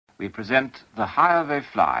we present The Higher They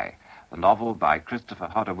Fly, the novel by Christopher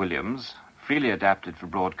Hodder-Williams, freely adapted for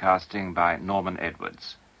broadcasting by Norman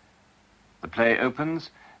Edwards. The play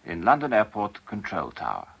opens in London Airport Control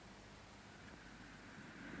Tower.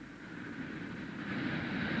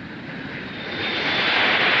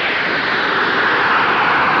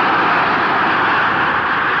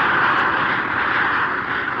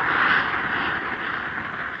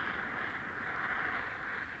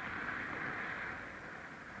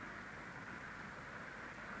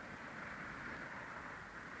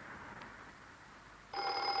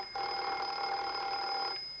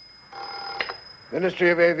 Ministry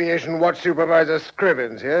of Aviation Watch Supervisor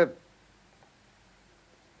Scrivens here.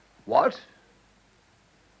 What?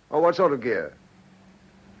 Oh, what sort of gear?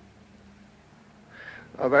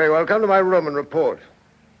 Oh, very well. Come to my room and report.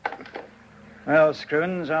 Well,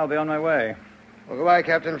 Scrivens, I'll be on my way. Well, goodbye,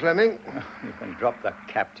 Captain Fleming. You can drop the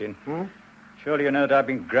captain. Surely you know that I've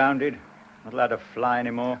been grounded. Not allowed to fly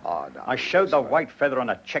anymore. Oh, no. I showed the white feather on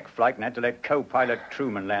a check flight and had to let co-pilot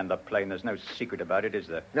Truman land the plane. There's no secret about it, is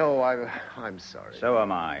there? No, I'm sorry. So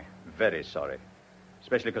am I. Very sorry.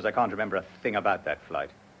 Especially because I can't remember a thing about that flight.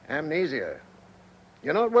 Amnesia.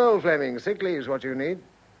 You're not well, Fleming. Sick leave's what you need.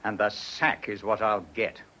 And the sack is what I'll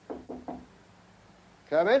get.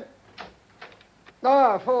 Come in.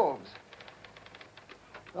 Ah, Forbes.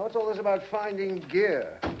 Now, what's all this about finding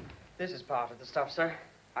gear? This is part of the stuff, sir.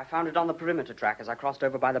 I found it on the perimeter track as I crossed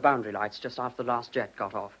over by the boundary lights just after the last jet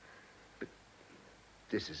got off. But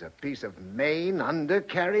this is a piece of main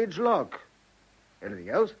undercarriage lock. Anything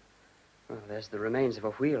else? Well, there's the remains of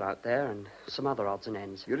a wheel out there and some other odds and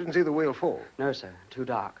ends. You didn't see the wheel fall? No, sir. Too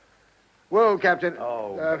dark. Well, Captain...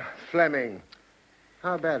 Oh. Fleming.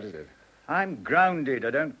 How bad is it? I'm grounded. I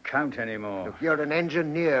don't count anymore. Look, you're an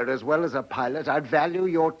engineer as well as a pilot. I'd value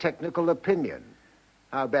your technical opinion.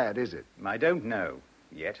 How bad is it? I don't know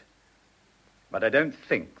yet. But I don't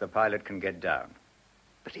think the pilot can get down.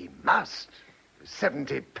 But he must.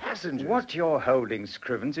 70 passengers. What you're holding,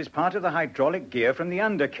 Scrivens, is part of the hydraulic gear from the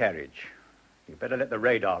undercarriage. You better let the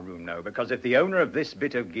radar room know, because if the owner of this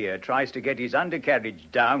bit of gear tries to get his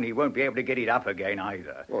undercarriage down, he won't be able to get it up again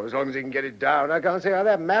either. Well, as long as he can get it down, I can't see how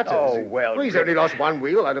that matters. Oh, well... He's only lost one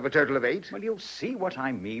wheel out of a total of 8. Well, you'll see what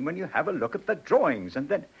I mean when you have a look at the drawings, and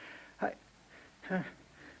then...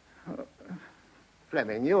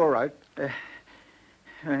 Fleming, you all right?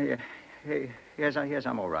 Yes,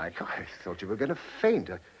 I'm all right. I thought you were going to faint.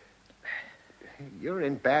 You're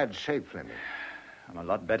in bad shape, Fleming. I'm a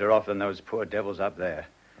lot better off than those poor devils up there.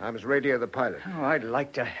 I must radio the pilot. Oh, I'd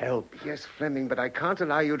like to help. Yes, Fleming, but I can't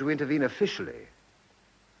allow you to intervene officially.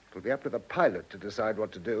 It'll be up to the pilot to decide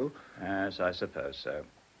what to do. Yes, I suppose so.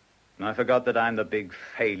 I forgot that I'm the big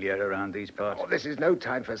failure around these parts. Oh, this is no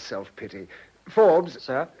time for self-pity. Forbes.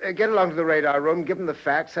 Sir? Get along to the radar room, give them the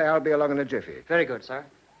facts, say I'll be along in a jiffy. Very good, sir.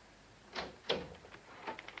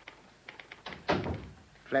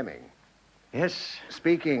 Fleming. Yes?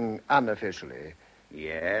 Speaking unofficially,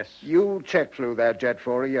 Yes. you checked flew that Jet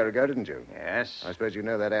 4 a year ago, didn't you? Yes. I suppose you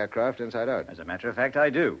know that aircraft inside out. As a matter of fact, I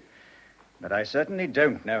do. But I certainly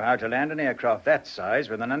don't know how to land an aircraft that size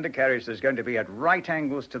with an undercarriage that's going to be at right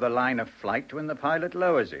angles to the line of flight when the pilot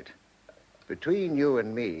lowers it. Between you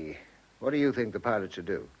and me, what do you think the pilot should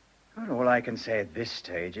do? Well, all I can say at this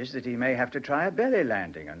stage is that he may have to try a belly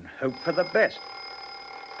landing and hope for the best.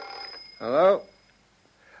 Hello?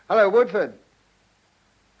 Hello, Woodford.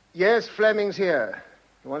 Yes, Fleming's here.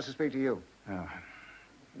 He wants to speak to you. Oh.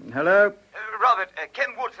 Hello? Robert, Ken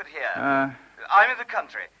Woodford here. I'm in the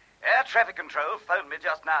country. Air traffic control phoned me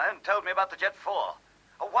just now and told me about the Jet 4.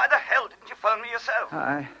 Oh, why the hell didn't you phone me yourself?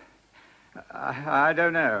 I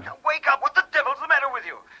don't know. Wake up. What the devil's the matter with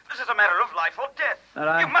you? This is a matter of life or death.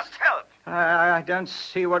 You must help. I don't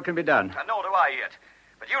see what can be done. Nor do I yet.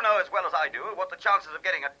 But you know as well as I do what the chances of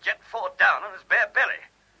getting a Jet 4 down on his bare belly.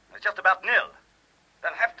 It's just about nil.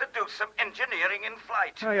 They'll have to do some engineering in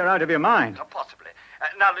flight. Oh, you're out of your mind. Possibly.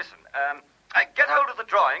 Now, listen. Get hold of the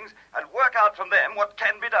drawings and work out from them what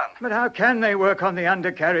can be done. But how can they work on the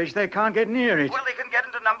undercarriage? They can't get near it. Well, they can get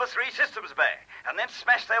into number 3 systems bay and then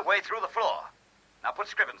smash their way through the floor. Now, put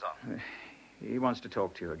Scrivens on. He wants to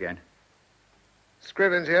talk to you again.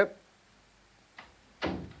 Scrivens here.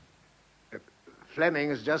 Fleming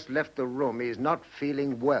has just left the room. He's not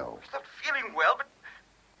feeling well. He's not feeling well, but...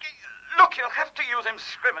 Look, you'll have to use him,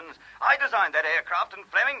 Scrivens. I designed that aircraft, and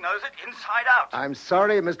Fleming knows it inside out. I'm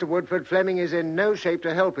sorry, Mr. Woodford. Fleming is in no shape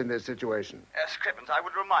to help in this situation. Scrivens, I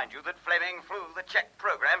would remind you that Fleming flew the Czech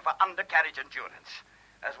program for undercarriage endurance.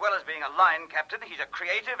 As well as being a line captain, he's a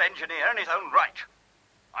creative engineer in his own right.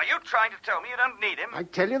 Are you trying to tell me you don't need him? I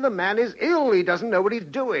tell you, the man is ill. He doesn't know what he's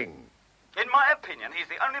doing. In my opinion, he's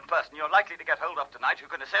the only person you're likely to get hold of tonight who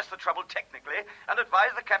can assess the trouble technically and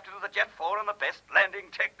advise the captain of the Jet 4 on the best landing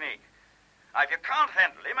technique. Now, if you can't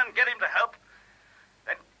handle him and get him to help,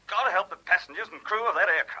 then gotta help the passengers and crew of that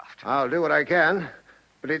aircraft. I'll do what I can,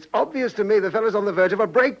 but it's obvious to me the fellow's on the verge of a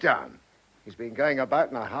breakdown. He's been going about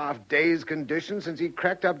in a half-dazed condition since he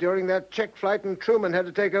cracked up during that check flight and Truman had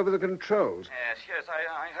to take over the controls. Yes,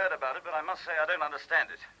 I heard about it, but I must say I don't understand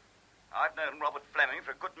it. I've known Robert Fleming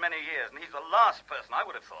for a good many years, and he's the last person I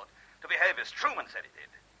would have thought to behave as Truman said he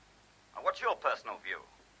did. Now, what's your personal view?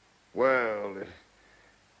 Well,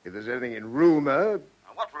 if there's anything in rumor...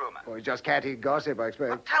 Now, what rumor? Well, it's just catty gossip, I expect.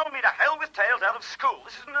 Well, tell me to hell with tales out of school.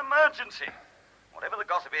 This is an emergency. Whatever the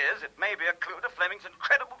gossip is, it may be a clue to Fleming's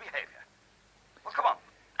incredible behavior. Well, come on.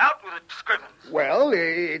 Out with it, Scrivens. Well,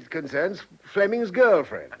 it concerns Fleming's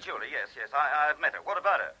girlfriend. Julie, yes. I've met her. What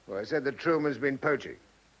about her? Well, I said that Truman's been poaching.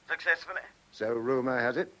 Successfully? So rumor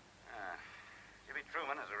has it? Jimmy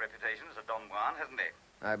Truman has a reputation as a Don Juan, hasn't he?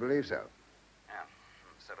 I believe so. Yeah,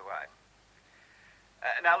 so do I.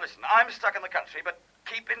 Now, listen, I'm stuck in the country, but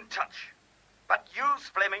keep in touch. But use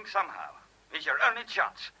Fleming somehow. It's your only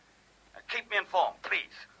chance. Keep me informed,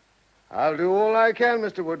 please. I'll do all I can,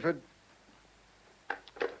 Mr. Woodford.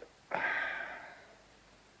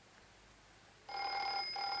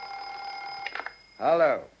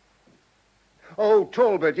 Hello. Oh,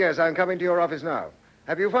 Talbot, yes, I'm coming to your office now.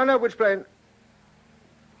 Have you found out which plane?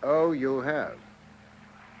 Oh, you have.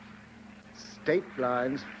 State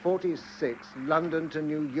Lines 46, London to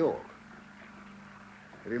New York.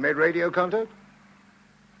 Have you made radio contact?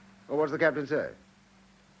 Or what's the captain say?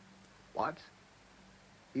 What?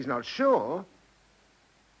 He's not sure?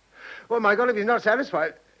 Well, my God, if he's not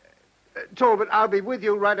satisfied... Talbot, I'll be with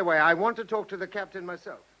you right away. I want to talk to the captain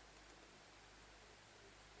myself.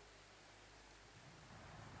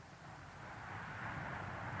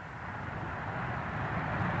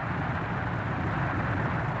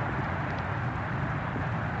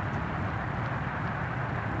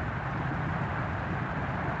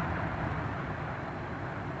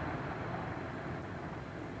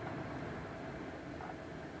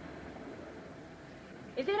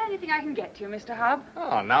 Is there anything I can get you, Mr. Hub?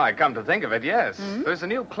 Oh, now I come to think of it, yes. There's a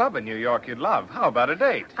new club in New York you'd love. How about a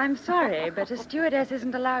date? I'm sorry, but a stewardess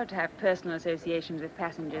isn't allowed to have personal associations with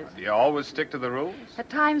passengers. Do you always stick to the rules?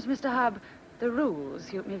 At times, Mr. Hub, the rules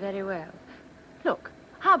suit me very well. Look,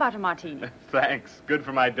 how about a martini? Thanks. Good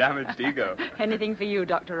for my damaged ego. Anything for you,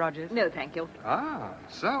 Dr. Rogers? No, thank you. Ah,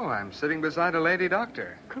 so I'm sitting beside a lady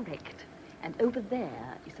doctor. Correct. And over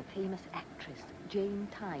there is a famous actress, Jane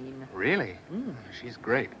Tyne. Really? She's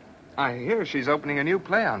great. I hear she's opening a new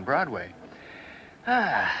play on Broadway.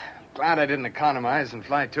 Glad I didn't economize and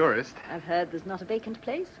fly tourist. I've heard there's not a vacant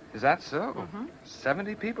place. Is that so?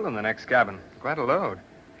 70 people in the next cabin. Quite a load.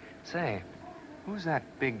 Say, who's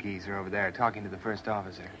that big geezer over there talking to the first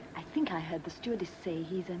officer? I think I heard the stewardess say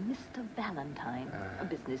he's a Mr. Valentine, a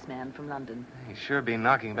businessman from London. He's sure been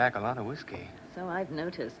knocking back a lot of whiskey. So I've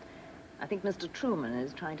noticed. I think Mr. Truman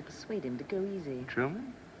is trying to persuade him to go easy.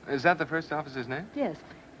 Truman? Is that the first officer's name? Yes,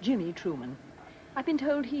 Jimmy Truman. I've been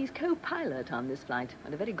told he's co-pilot on this flight,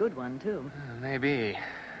 and a very good one, too. Maybe.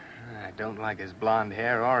 I don't like his blonde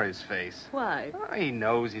hair or his face. Why? Oh, he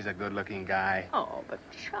knows he's a good-looking guy. Oh, but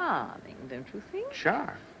charming, don't you think?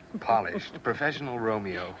 Charm. Polished. Professional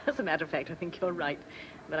Romeo. As a matter of fact, I think you're right.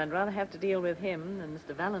 But I'd rather have to deal with him than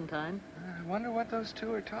Mr. Valentine. I wonder what those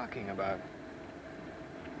two are talking about.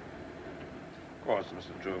 Of course,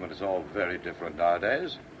 Mr. Truman, it's all very different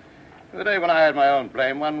nowadays. The day when I had my own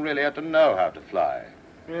plane, one really had to know how to fly.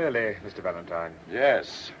 Really, Mr. Valentine?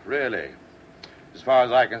 Yes, really. As far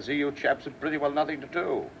as I can see, you chaps have pretty well nothing to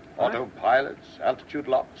do. Autopilots, altitude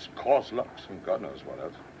locks, course locks, and God knows what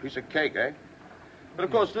else. Piece of cake, eh? But,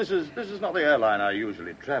 of course, this is not the airline I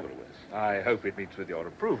usually travel with. I hope it meets with your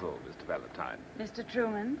approval, Mr. Valentine. Mr.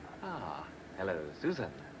 Truman? Ah, hello,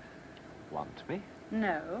 Susan. Want me?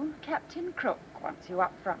 No, Captain Crook wants you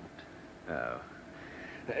up front. Oh.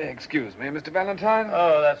 Excuse me, Mr. Valentine.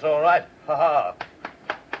 Oh, that's all right. Ha-ha.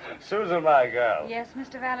 Susan, my girl. Yes,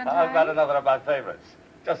 Mr. Valentine? I've got another of my favorites.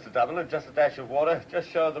 Just a double and just a dash of water. Just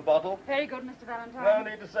show the bottle. Very good, Mr. Valentine. No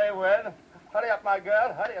need to say when. Hurry up, my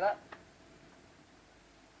girl. Hurry it up.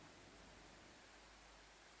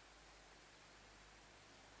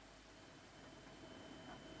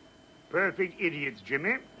 Perfect idiots,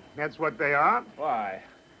 Jimmy. That's what they are. Why?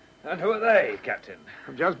 And who are they, Captain?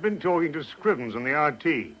 I've just been talking to Scrivens on the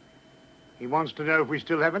RT. He wants to know if we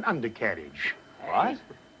still have an undercarriage. What?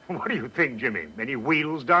 What do you think, Jimmy? Any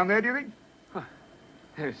wheels down there, do you think?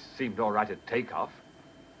 It seemed all right at takeoff.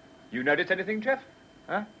 You notice anything, Jeff?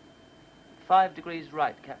 Huh? 5 degrees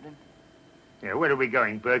right, Captain. Yeah, where are we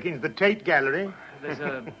going, Perkins? The Tate Gallery? There's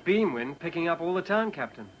a beam wind picking up all the time,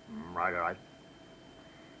 Captain. Right, all right.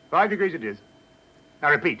 5 degrees it is.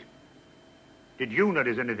 Now, repeat. Did you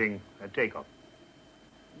notice anything at takeoff?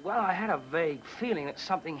 Well, I had a vague feeling that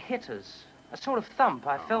something hit us. A sort of thump.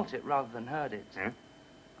 I felt it rather than heard it. Yeah?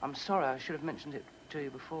 I'm sorry, I should have mentioned it to you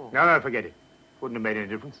before. No, forget it. Wouldn't have made any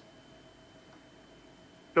difference.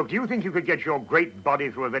 Look, do you think you could get your great body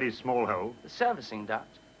through a very small hole? The servicing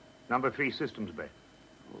duct? Number 3 systems bay.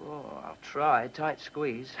 Oh, I'll try. Tight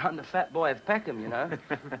squeeze. I'm the fat boy of Peckham, you know.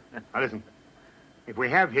 Now, listen. If we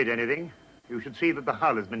have hit anything, you should see that the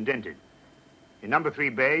hull has been dented. In number 3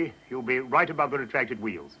 bay, you'll be right above the retracted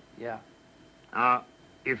wheels. Yeah.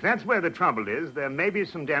 If that's where the trouble is, there may be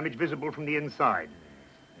some damage visible from the inside.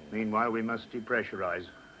 Meanwhile, we must depressurize.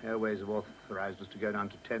 Airways have authorized us to go down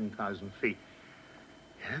to 10,000 feet.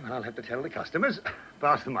 Yeah, well, I'll have to tell the customers.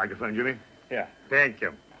 Pass the microphone, Jimmy. Yeah. Thank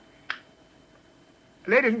you.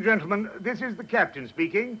 Ladies and gentlemen, this is the captain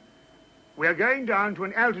speaking. We are going down to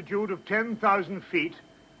an altitude of 10,000 feet,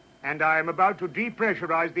 and I am about to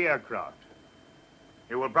depressurize the aircraft.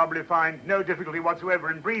 You will probably find no difficulty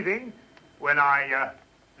whatsoever in breathing when I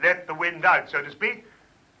let the wind out, so to speak.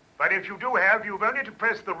 But if you do have, you've only to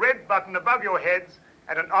press the red button above your heads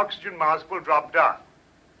and an oxygen mask will drop down.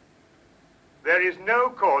 There is no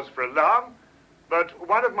cause for alarm, but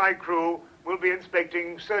one of my crew will be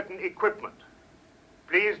inspecting certain equipment.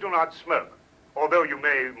 Please do not smoke, although you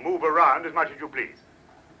may move around as much as you please.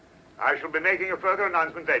 I shall be making a further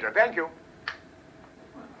announcement later. Thank you.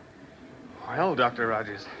 Well, Dr.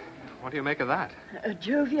 Rogers, what do you make of that? A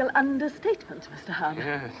jovial understatement, Mr. Hahn.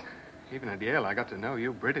 Yes. Even at Yale, I got to know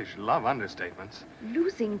you British love understatements.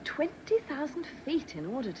 Losing 20,000 feet in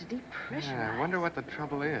order to depressurize. Yeah, I wonder what the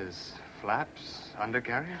trouble is. Flaps,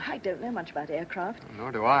 undercarriage? I don't know much about aircraft.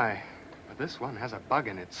 Nor do I. But this one has a bug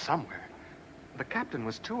in it somewhere. The captain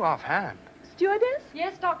was too offhand. Stewardess?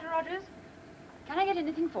 Yes, Dr. Rogers? Can I get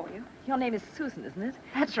anything for you? Your name is Susan, isn't it?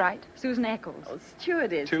 That's right. Susan Eccles. Oh,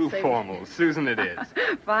 stewardess. Too formal. Susan it is.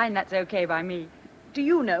 Fine, that's okay by me. Do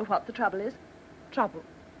you know what the trouble is? Trouble?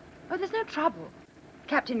 Oh, there's no trouble.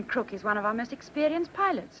 Captain Crook is one of our most experienced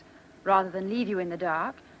pilots. Rather than leave you in the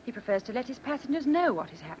dark, he prefers to let his passengers know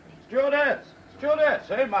what is happening. Stewardess! Stewardess!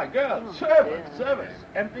 Hey, my girl! Oh, Service! Service!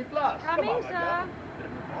 Empty glass! Coming, Come on, my sir. girl.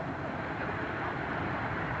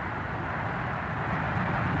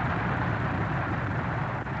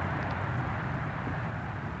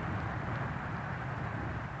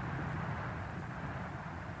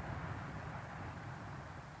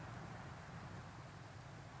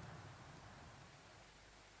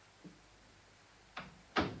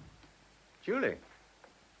 Julie,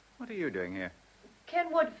 what are you doing here?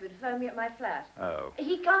 Ken Woodford phoned me at my flat. Oh.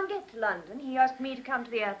 He can't get to London. He asked me to come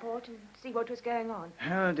to the airport and see what was going on.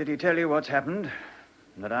 Oh, did he tell you what's happened?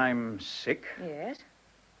 That I'm sick? Yes.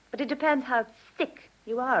 But it depends how thick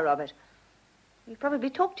you are, Robert. You've probably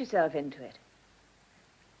talked yourself into it.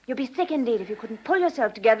 You'd be sick indeed if you couldn't pull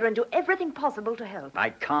yourself together and do everything possible to help. I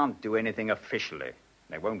can't do anything officially.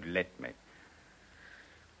 They won't let me.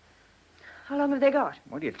 How long have they got?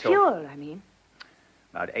 What are you talking? Fuel, I mean.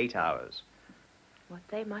 About 8 hours. What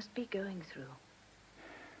they must be going through.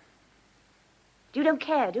 You don't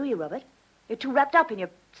care, do you, Robert? You're too wrapped up in your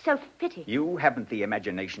self-pity. You haven't the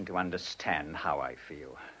imagination to understand how I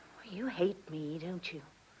feel. You hate me, don't you?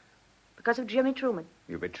 Because of Jimmy Truman.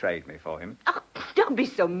 You betrayed me for him. Oh, don't be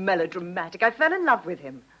so melodramatic. I fell in love with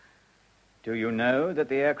him. Do you know that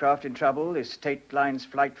the aircraft in trouble is State Lines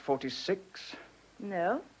Flight 46?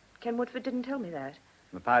 No. Ken Woodford didn't tell me that.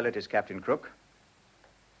 The pilot is Captain Crook.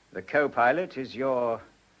 The co-pilot is your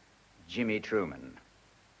Jimmy Truman.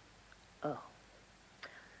 Oh.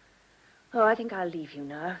 Oh, I think I'll leave you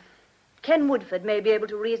now. Ken Woodford may be able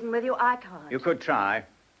to reason with you. I can't. You could try.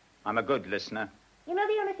 I'm a good listener. You know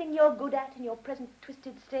the only thing you're good at in your present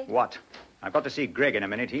twisted state? What? I've got to see Greg in a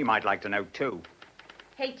minute. He might like to know, too.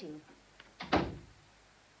 Hating.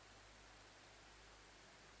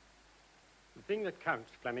 The thing that counts,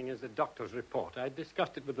 Fleming, is the doctor's report. I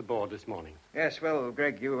discussed it with the board this morning. Yes, well,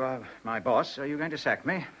 Greg, you are my boss. Are you going to sack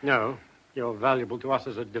me? No. You're valuable to us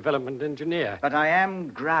as a development engineer. But I am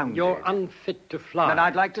grounded. You're unfit to fly. Then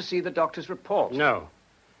I'd like to see the doctor's report. No.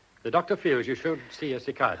 The doctor feels you should see a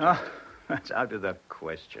psychiatrist. Oh, that's out of the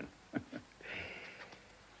question.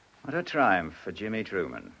 What a triumph for Jimmy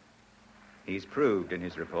Truman. He's proved in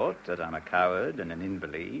his report that I'm a coward and an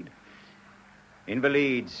invalid.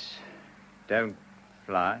 Invalids don't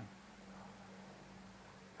fly.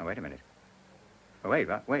 Oh, wait a minute. Oh, wait.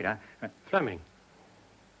 Fleming.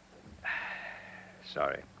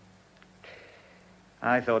 Sorry.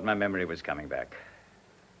 I thought my memory was coming back.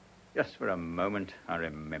 Just for a moment, I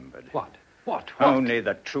remembered. What? What? Only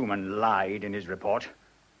that Truman lied in his report.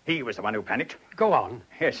 He was the one who panicked. Go on.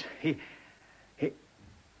 Yes, he...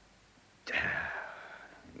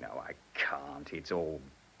 No, I can't. It's all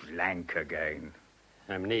blank again.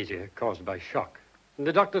 Amnesia caused by shock.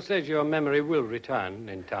 The doctor says your memory will return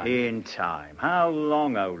in time. In time? How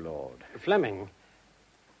long, oh Lord? Fleming.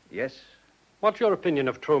 Yes? What's your opinion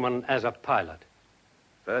of Truman as a pilot?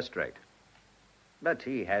 First rate. But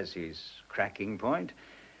he has his cracking point.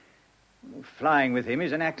 Flying with him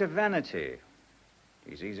is an act of vanity.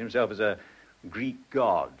 He sees himself as a Greek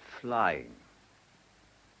god flying.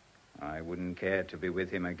 I wouldn't care to be with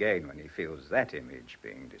him again when he feels that image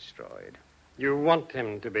being destroyed. You want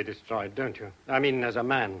him to be destroyed, don't you? I mean, as a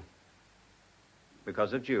man.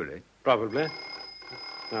 Because of Julie? Probably.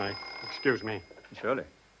 Aye. Excuse me. Surely.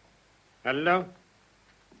 Hello?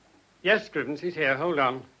 Yes, Scrivens, he's here. Hold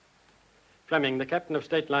on. Fleming, the captain of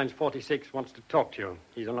State Lines 46 wants to talk to you.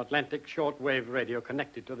 He's on Atlantic shortwave radio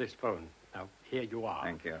connected to this phone. Now, here you are.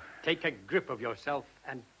 Thank you. Take a grip of yourself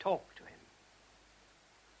and talk to him.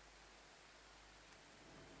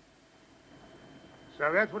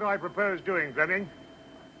 So that's what I propose doing, Fleming.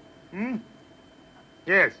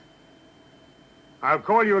 Yes. I'll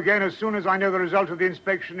call you again as soon as I know the result of the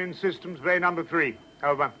inspection in Systems Bay number 3.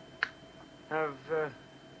 Over. Have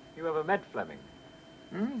you ever met Fleming?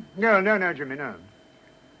 No, Jimmy, no.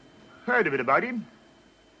 Heard a bit about him.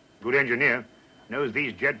 Good engineer. Knows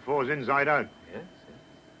these Jet 4s inside out. Yes.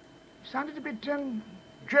 Sounded a bit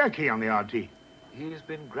jerky on the RT. He's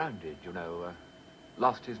been grounded, you know.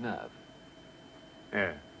 Lost his nerve.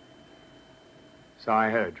 Yeah. So I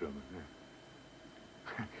heard, Truman.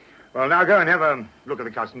 Yeah. Well, now go and have a look at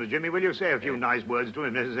the customers, Jimmy. Will you say a few nice words to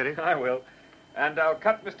him if necessary? I will. And I'll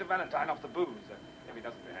cut Mr. Valentine off the booze if he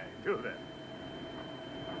doesn't behave. Do that.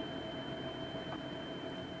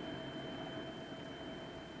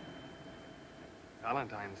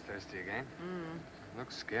 Valentine's thirsty again.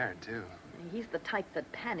 Looks scared, too. He's the type that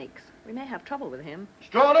panics. We may have trouble with him.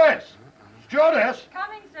 Stewardess! Stewardess!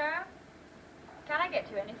 Coming, sir. Can I get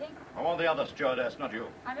you anything? I want the other stewardess, not you.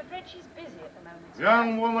 I'm afraid she's busy at the moment, sir.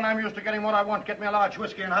 Young woman, I'm used to getting what I want. Get me a large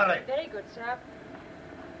whiskey and hurry. Very good, sir.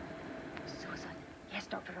 Susan. Yes,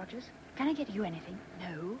 Dr. Rogers. Can I get you anything?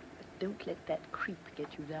 No, but don't let that creep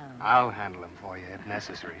get you down. I'll handle him for you if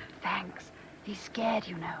necessary. Thanks. He's scared,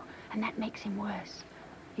 you know, and that makes him worse.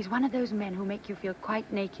 He's one of those men who make you feel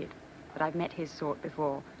quite naked. But I've met his sort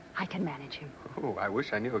before. I can manage him. Oh, I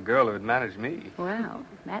wish I knew a girl who would manage me. Well,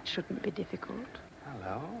 that shouldn't be difficult.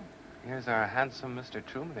 Hello. Here's our handsome Mr.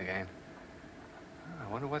 Truman again. Oh,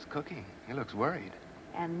 I wonder what's cooking. He looks worried.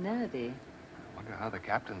 And nervy. I wonder how the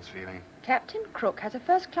captain's feeling. Captain Crook has a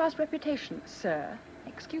first-class reputation, sir.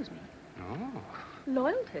 Excuse me. Oh.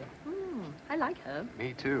 Loyalty. I like her.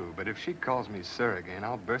 Me too, but if she calls me sir again,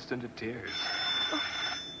 I'll burst into tears. Oh.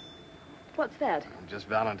 What's that? Just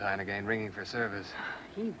Valentine again, ringing for service.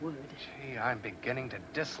 He would. Gee, I'm beginning to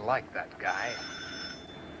dislike that guy.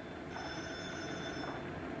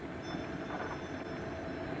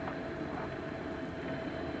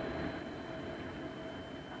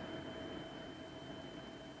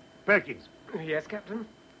 Perkins. Yes, Captain?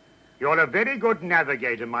 You're a very good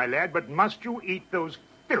navigator, my lad, but must you eat those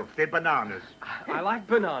filthy bananas? I like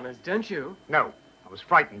bananas, don't you? No. I was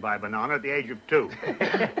frightened by a banana at the age of 2.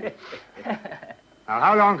 Now,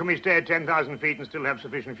 how long can we stay at 10,000 feet and still have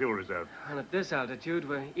sufficient fuel reserve? Well, at this altitude,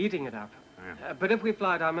 we're eating it up. Yeah. But if we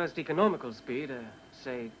fly at our most economical speed,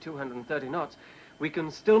 say 230 knots, we can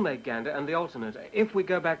still make Gander and the alternate if we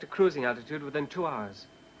go back to cruising altitude within 2 hours.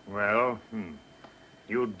 Well,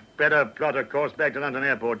 you'd better plot a course back to London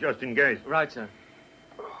Airport, just in case. Right, sir.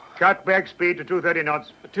 Cut back speed to 230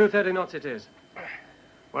 knots. 230 knots it is.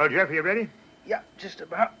 Well, Jeff, are you ready? Yeah, just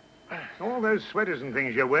about. All those sweaters and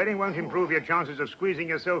things you're wearing won't improve your chances of squeezing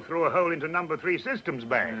yourself through a hole into number 3 Systems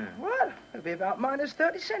Bay. Well, it'll be about minus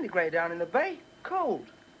 30 centigrade down in the bay. Cold.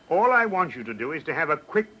 All I want you to do is to have a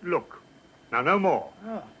quick look. Now, no more.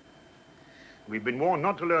 Oh. We've been warned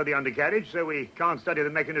not to lower the undercarriage, so we can't study the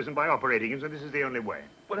mechanism by operating it, so this is the only way.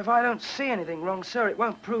 But if I don't see anything wrong, sir, it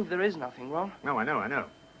won't prove there is nothing wrong. No, I know.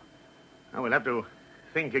 Now, we'll have to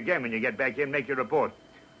think again when you get back here and make your report.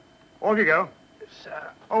 Off you go. Sir.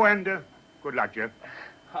 Oh, and good luck, Jeff.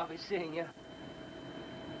 I'll be seeing you.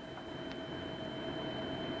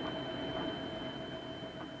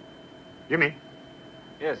 Jimmy?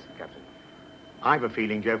 Yes, Captain. I've a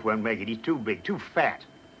feeling Jeff won't make it. He's too big, too fat.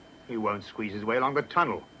 He won't squeeze his way along the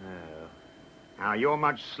tunnel. No. Now, you're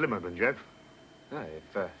much slimmer than Jeff.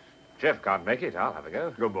 If Jeff can't make it, I'll have a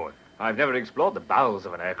go. Good boy. I've never explored the bowels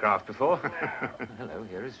of an aircraft before. Hello,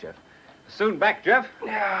 here is Jeff. Soon back, Jeff?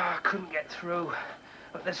 Yeah, I couldn't get through.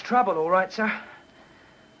 But there's trouble, all right, sir.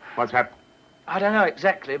 What's happened? I don't know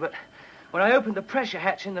exactly, but when I opened the pressure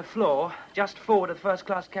hatch in the floor, just forward of the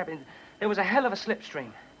first-class cabin, there was a hell of a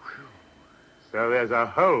slipstream. So there's a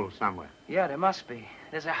hole somewhere. Yeah, there must be.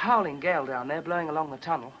 There's a howling gale down there blowing along the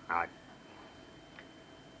tunnel. All right.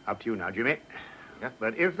 Up to you now, Jimmy. Yeah.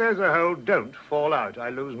 But if there's a hole, don't fall out. I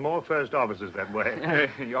lose more first officers that way.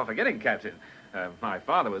 You're forgetting, Captain. My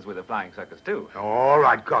father was with the flying circus, too. All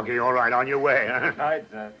right, Cocky, all right. On your way, huh? Right,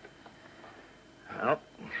 sir. Well,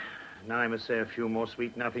 now I must say a few more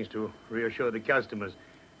sweet nothings to reassure the customers.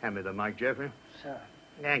 Hand me the mic, Jeffrey. Sir.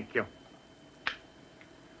 Thank you.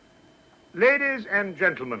 Ladies and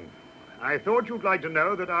gentlemen, I thought you'd like to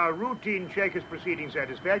know that our routine check is proceeding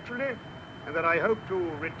satisfactorily and that I hope to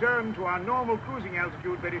return to our normal cruising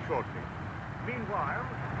altitude very shortly. Meanwhile...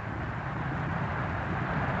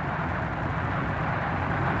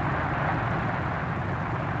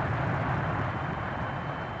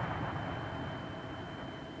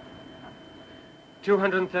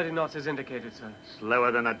 "230 knots is indicated, sir."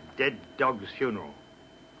 Slower than a dead dog's funeral.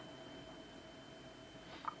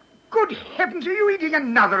 Good heavens, are you eating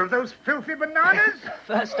another of those filthy bananas?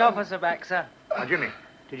 First officer back, sir. Now, Jimmy,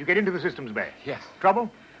 did you get into the systems bay? Yes. Trouble?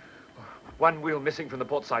 One wheel missing from the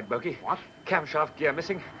port side bogey. What? Camshaft gear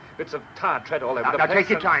missing. Bits of tire tread all over Now, the now place. take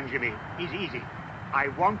your time, Jimmy. Easy, easy. I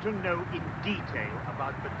want to know in detail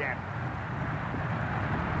about the damage.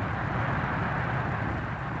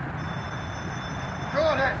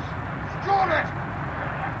 Stewardess! Stewardess!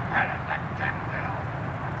 That damn fellow!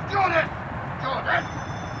 Stewardess! Stewardess!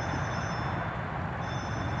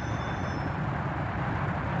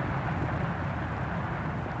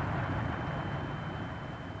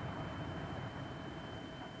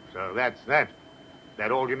 So that's that.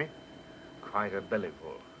 That all, Jimmy? Quite a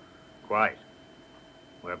bellyful. Quite.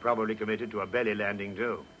 We're probably committed to a belly landing,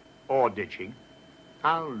 too. Or ditching.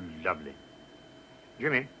 How lovely.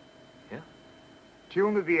 Jimmy? Yeah?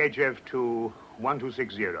 Tune the VHF to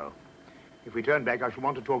 1260. If we turn back, I shall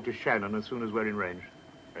want to talk to Shannon as soon as we're in range.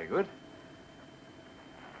 Very good.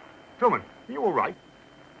 Truman, are you all right?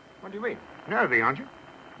 What do you mean? Nervy, aren't you?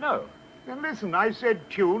 No. Then listen, I said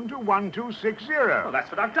tune to 1260. Well,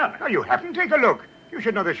 that's what I've done. No, you haven't. Take a look. You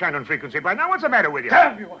should know the Shannon frequency by now. What's the matter with you?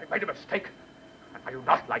 Damn you, I made a mistake. And I do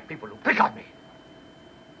not like people who pick on me.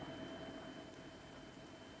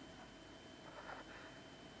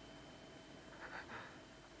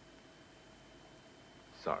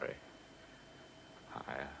 Sorry.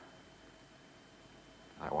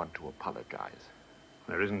 I want to apologize.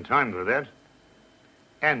 There isn't time for that.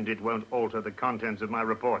 And it won't alter the contents of my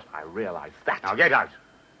report. I realize that. Now get out.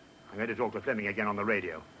 I'm going to talk to Fleming again on the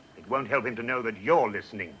radio. It won't help him to know that you're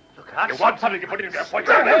listening. Look out. You want something, you put it in your point.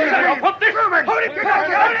 Put this! Hold it!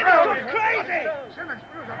 It's crazy! Simmons,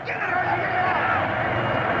 get out!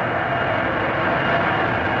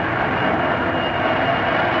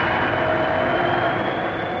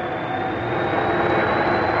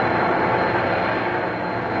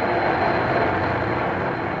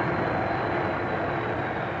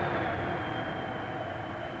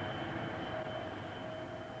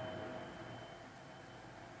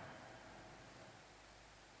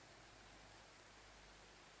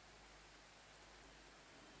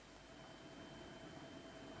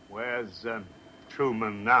 Where's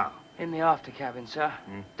Truman now? In the after cabin, sir.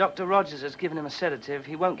 Dr. Rogers has given him a sedative.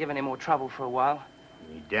 He won't give any more trouble for a while.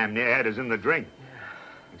 He damn near had us in the drink.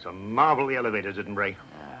 Yeah. It's a marvel the elevator didn't break.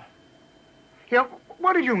 Yeah,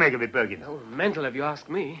 what did you make of it, Perkins? Oh, mental, if you ask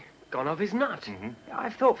me. Gone off his nut.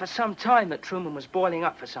 I've thought for some time that Truman was boiling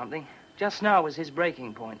up for something. Just now was his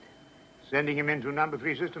breaking point. Sending him into number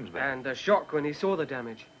 3 systems bay. And a shock when he saw the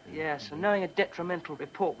damage. Yes, and knowing a detrimental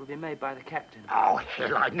report would be made by the captain. Oh,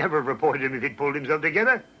 hell, I'd never have reported him if he'd pulled himself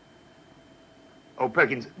together. Oh,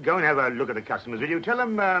 Perkins, go and have a look at the customers, will you? Tell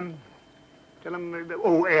them, air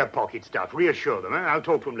pocket stuff. Reassure them, eh? I'll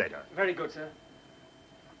talk to them later. Very good, sir.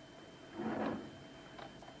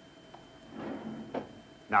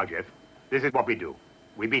 Now, Jeff, this is what we do.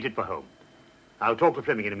 We beat it for home. I'll talk to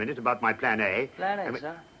Fleming in a minute about my plan A. Plan A,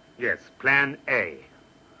 sir? Yes, plan A.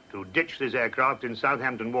 To ditch this aircraft in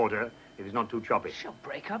Southampton water if it's not too choppy. She'll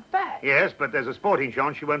break her back. Yes, but there's a sporting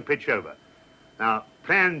chance she won't pitch over. Now,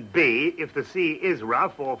 plan B, if the sea is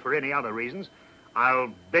rough or for any other reasons,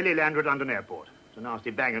 I'll belly land her at London Airport. It's a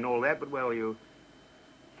nasty bang and all that, but, well, you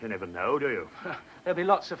never know, do you? There'll be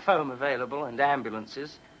lots of foam available and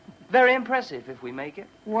ambulances. Very impressive if we make it.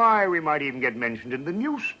 Why, we might even get mentioned in the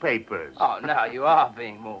newspapers. Oh, now you are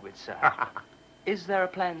being morbid, sir. Is there a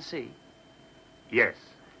plan C? Yes.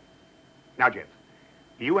 Now, Jeff,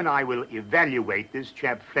 You and I will evaluate this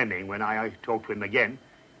chap Fleming when I talk to him again,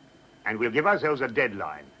 and we'll give ourselves a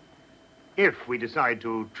deadline. If we decide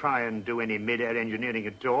to try and do any mid-air engineering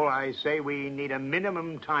at all, I say we need a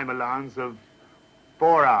minimum time allowance of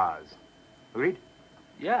 4 hours. Agreed?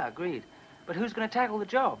 Yeah, agreed. But who's going to tackle the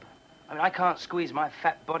job? I mean, I can't squeeze my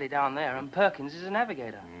fat body down there, and Perkins is a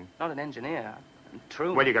navigator, not an engineer. And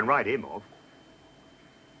Truman... Well, you can write him off.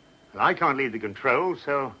 Well, I can't lead the control,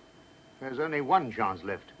 so there's only one chance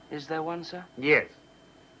left. Is there one, sir? Yes.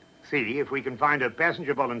 See if we can find a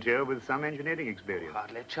passenger volunteer with some engineering experience.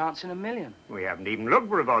 Hardly a chance in a million. We haven't even looked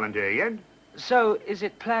for a volunteer yet. So, is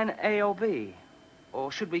it plan A or B?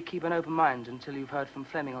 Or should we keep an open mind until you've heard from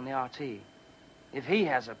Fleming on the RT? If he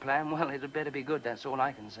has a plan, well, it'd better be good, that's all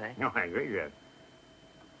I can say. No, I agree with that.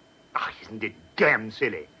 Ah, isn't it damn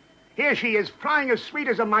silly? Here she is, flying as sweet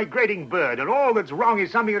as a migrating bird, and all that's wrong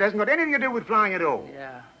is something that hasn't got anything to do with flying at all.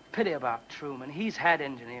 Yeah, pity about Truman. He's had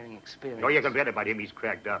engineering experience. Oh, you can bet about him, he's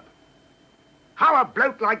cracked up. How a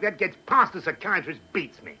bloke like that gets past a psychiatrist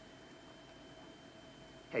beats me.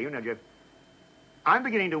 Hey, you know, Jeff, I'm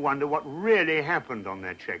beginning to wonder what really happened on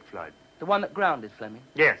that check flight. The one that grounded Fleming?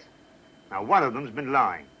 Yes. Now, one of them's been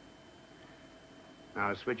lying.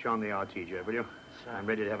 Now, switch on the RT, Jeff, will you? Sure. I'm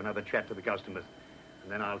ready to have another chat to the customers, and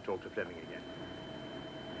then I'll talk to Fleming again.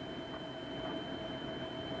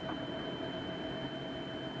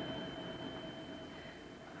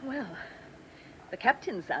 Well, the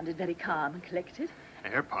captain sounded very calm and collected.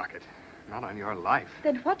 Air pocket. Not on your life.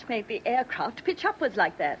 Then what made the aircraft pitch upwards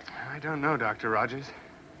like that? I don't know, Dr. Rogers,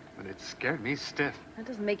 but it scared me stiff. That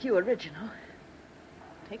doesn't make you original.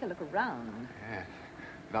 Take a look around. Yeah.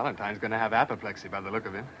 Valentine's going to have apoplexy by the look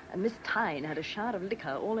of him. And Miss Tyne had a shard of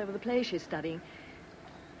liquor all over the place she's studying.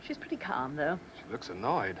 She's pretty calm, though. She looks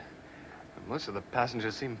annoyed. But most of the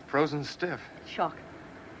passengers seem frozen stiff. Shock.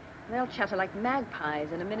 They'll chatter like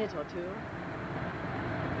magpies in a minute or two.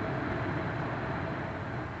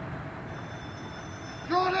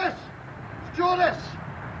 Stewardess! Stewardess!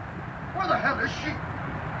 Where the hell is she?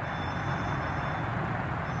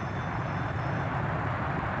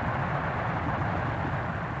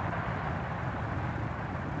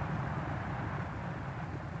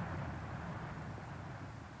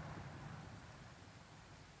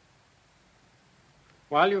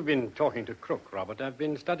 While you've been talking to Crook, Robert, I've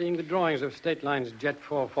been studying the drawings of State Line's Jet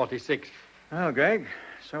 446. Oh, Greg,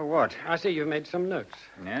 so what? I see you've made some notes.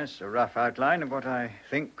 Yes, a rough outline of what I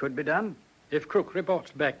think could be done. If Crook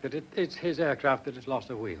reports back that it's his aircraft that has lost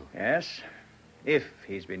a wheel. Yes, if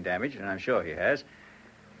he's been damaged, and I'm sure he has,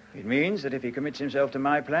 it means that if he commits himself to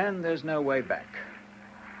my plan, there's no way back.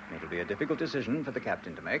 It'll be a difficult decision for the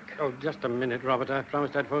captain to make. Oh, just a minute, Robert. I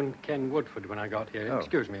promised I'd phone Ken Woodford when I got here. Oh.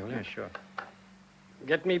 Excuse me, will you? Yes, sure.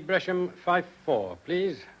 Get me Bresham 5-4,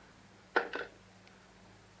 please.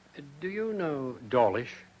 Do you know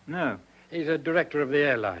Dawlish? No. He's a director of the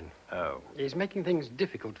airline. Oh. He's making things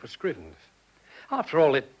difficult for Scrivens. After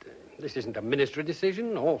all, this isn't a ministry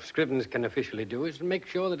decision. All Scrivens can officially do is make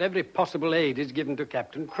sure that every possible aid is given to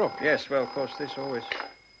Captain Crook. Yes, well, of course, this always...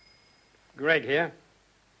 Greg here.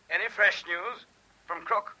 Any fresh news from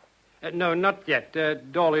Crook? No, not yet.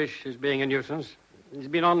 Dawlish is being a nuisance. He's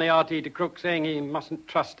been on the RT to Crook saying he mustn't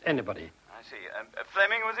trust anybody. I see.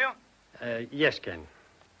 Fleming with you? Yes, Ken.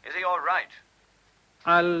 Is he all right?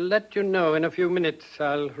 I'll let you know in a few minutes.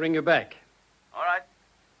 I'll ring you back. All right.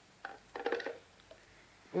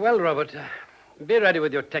 Well, Robert, be ready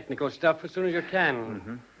with your technical stuff as soon as you can.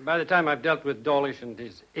 Mm-hmm. By the time I've dealt with Dawlish and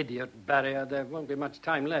his idiot barrier, there won't be much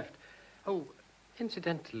time left. Oh,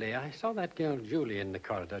 incidentally, I saw that girl Julie in the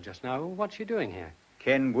corridor just now. What's she doing here?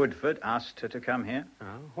 Ken Woodford asked her to come here.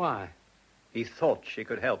 Oh, why? He thought she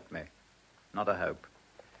could help me. Not a hope.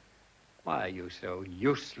 Why are you so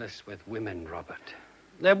useless with women, Robert?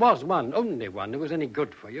 There was one, only one, who was any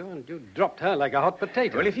good for you, and you dropped her like a hot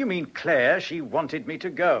potato. Well, if you mean Claire, she wanted me to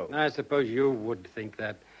go. I suppose you would think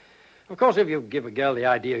that. Of course, if you give a girl the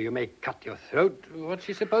idea you may cut your throat, what's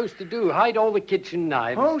she supposed to do? Hide all the kitchen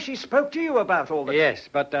knives? Oh, she spoke to you about all the... Yes,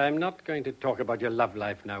 but I'm not going to talk about your love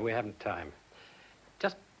life now. We haven't time.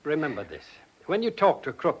 Just remember this. When you talk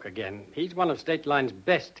to Crook again, he's one of State Line's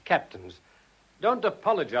best captains. Don't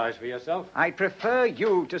apologize for yourself. I'd prefer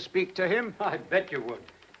you to speak to him. I bet you would.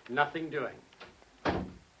 Nothing doing.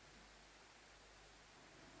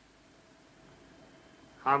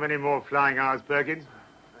 How many more flying hours, Perkins?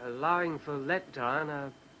 Allowing for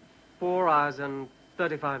letdown, 4 hours and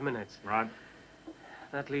 35 minutes. Right.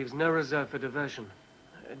 That leaves no reserve for diversion.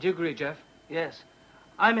 Do you agree, Jeff? Yes.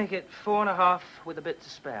 I make it 4.5 with a bit to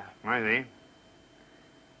spare. I see.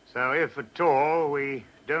 So if at all we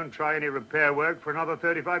don't try any repair work for another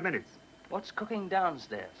 35 minutes. What's cooking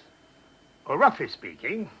downstairs? Well, roughly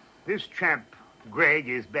speaking, this chap, Gregg,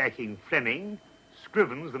 is backing Fleming.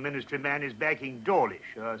 Scrivens, the ministry man, is backing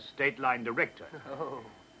Dawlish, a state line director.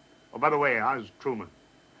 Oh, by the way, how's Truman?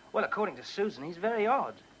 Well, according to Susan, he's very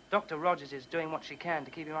odd. Dr. Rogers is doing what she can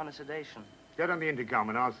to keep him under sedation. Get on the intercom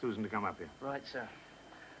and ask Susan to come up here. Right, sir.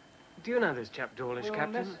 Do you know this chap Dawlish,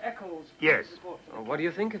 Captain? Miss Eccles. Yes. Oh, what do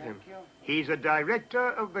you think of him? He's a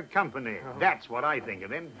director of the company. That's what I think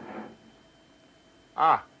of him.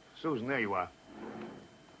 Ah, Susan, there you are.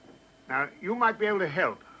 Now, you might be able to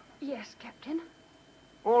help. Yes, Captain.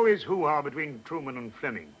 All this hoo-ha between Truman and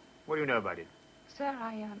Fleming. What do you know about it? Sir,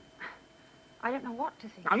 I don't know what to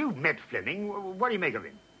think. Now, you've met Fleming. What do you make of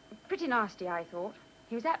him? Pretty nasty, I thought.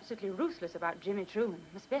 He was absolutely ruthless about Jimmy Truman,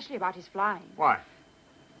 especially about his flying. Why?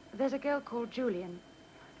 There's a girl called Julie, and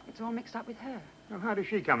it's all mixed up with her. Well, how does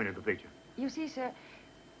she come into the picture? You see, sir,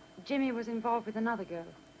 Jimmy was involved with another girl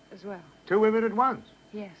as well. 2 women at once?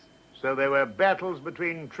 Yes. So there were battles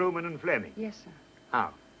between Truman and Fleming? Yes, sir.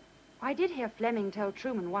 How? I did hear Fleming tell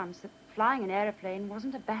Truman once that flying an aeroplane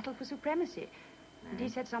wasn't a battle for supremacy. And he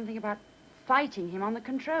said something about fighting him on the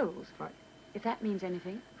controls. Right. If that means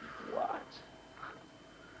anything. What?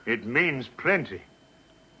 It means plenty.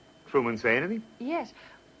 Truman say anything? Yes.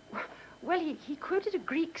 Well, he quoted a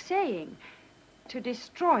Greek saying, "To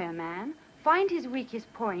destroy a man, find his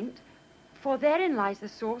weakest point, for therein lies the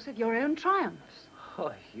source of your own triumphs."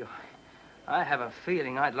 Oh, I have a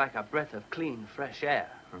feeling I'd like a breath of clean, fresh air.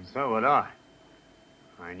 And so would I.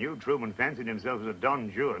 I knew Truman fancied himself as a Don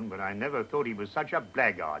Juan, but I never thought he was such a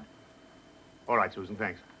blackguard. All right, Susan,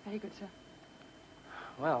 thanks. Very good, sir.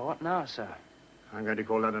 Well, what now, sir? I'm going to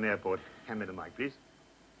call London Airport. Hand me the mic, please.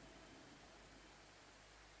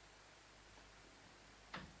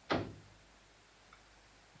 I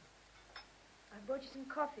brought you some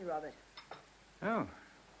coffee, Robert. Oh,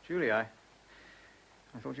 Julie, I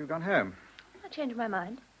thought you'd gone home. I changed my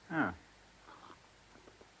mind. Oh.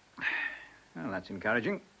 Well, that's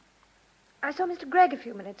encouraging. I saw Mr. Gregg a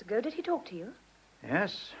few minutes ago. Did he talk to you?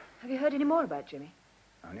 Yes, Have you heard any more about Jimmy?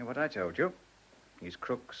 only what I told you. He's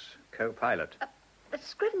Crook's co-pilot. But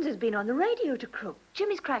Scrivens has been on the radio to Crook.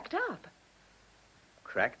 Jimmy's cracked up.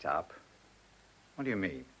 Cracked up? What do you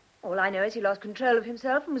mean? All I know is he lost control of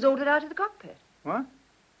himself and was ordered out of the cockpit. What?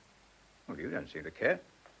 Well, you don't seem to care.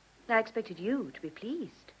 I expected you to be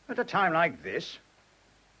pleased. At a time like this,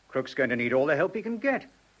 Crook's going to need all the help he can get.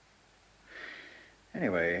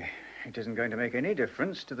 Anyway, it isn't going to make any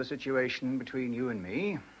difference to the situation between you and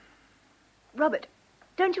me. Robert,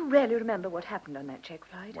 don't you really remember what happened on that check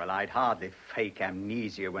flight? Well, I'd hardly fake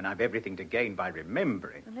amnesia when I've everything to gain by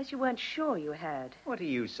remembering. Unless you weren't sure you had. What are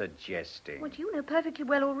you suggesting? What you know perfectly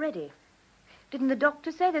well already. Didn't the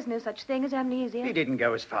doctor say there's no such thing as amnesia? He didn't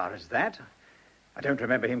go as far as that. I don't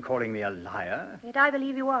remember him calling me a liar. Yet I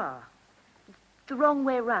believe you are. The wrong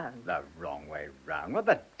way round. The wrong way round? What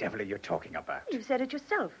the devil are you talking about? You said it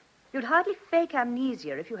yourself. You'd hardly fake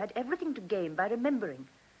amnesia if you had everything to gain by remembering.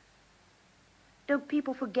 Don't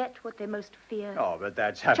people forget what they most fear? Oh, but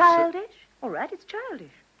that's childish? All right, it's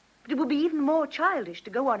childish. But it would be even more childish to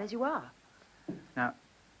go on as you are. Now,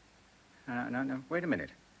 no, wait a minute.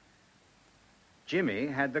 Jimmy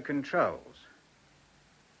had the controls.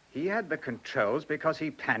 He had the controls because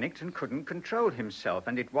he panicked and couldn't control himself,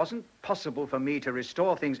 and it wasn't possible for me to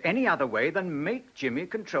restore things any other way than make Jimmy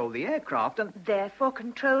control the aircraft and... Therefore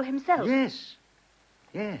control himself?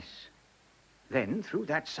 Yes. Then, through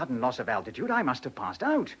that sudden loss of altitude, I must have passed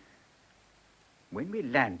out. When we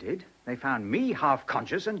landed, they found me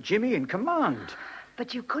half-conscious and Jimmy in command.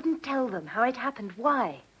 But you couldn't tell them how it happened.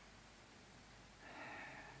 Why?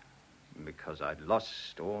 Because I'd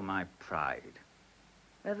lost all my pride.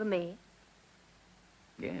 Over me?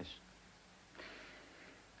 Yes.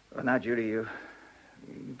 Well, now, Julie, you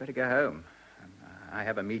better go home. I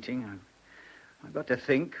have a meeting. I've got to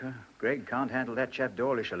think. Gregg can't handle that chap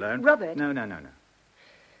Dawlish alone. Robert. No.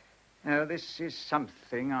 No, this is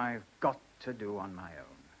something I've got to do on my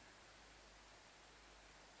own.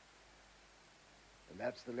 And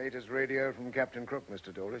that's the latest radio from Captain Crook,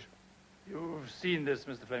 Mr. Dawlish. You've seen this,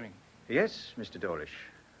 Mr. Fleming? Yes, Mr. Dawlish.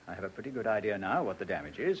 I have a pretty good idea now what the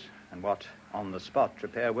damage is and what on-the-spot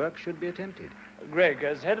repair work should be attempted. Gregg,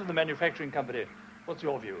 as head of the manufacturing company, what's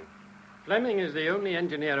your view? Fleming is the only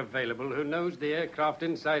engineer available who knows the aircraft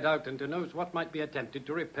inside out and who knows what might be attempted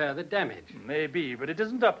to repair the damage. Maybe, but it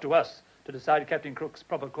isn't up to us to decide Captain Crook's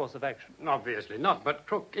proper course of action. Obviously not, but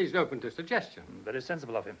Crook is open to suggestion. Very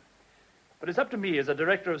sensible of him. But it's up to me as a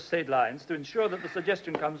director of state lines to ensure that the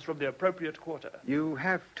suggestion comes from the appropriate quarter. You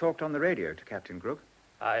have talked on the radio to Captain Crook?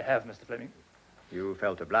 I have, Mr. Fleming. You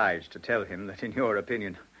felt obliged to tell him that, in your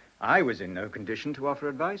opinion, I was in no condition to offer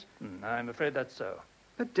advice. I'm afraid that's so.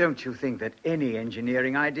 But don't you think that any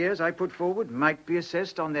engineering ideas I put forward might be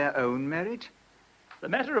assessed on their own merit? The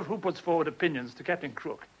matter of who puts forward opinions to Captain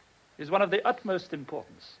Crook is one of the utmost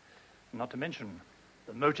importance, not to mention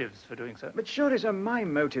the motives for doing so. But surely, sir, my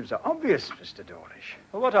motives are obvious, Mr. Dawlish.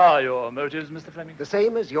 What are your motives, Mr. Fleming? The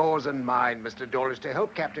same as yours and mine, Mr. Dawlish, to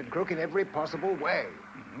help Captain Crook in every possible way.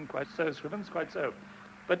 Quite so, Scrivens, quite so.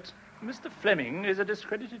 But Mr. Fleming is a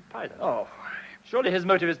discredited pilot. Oh. Surely his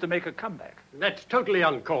motive is to make a comeback. That's totally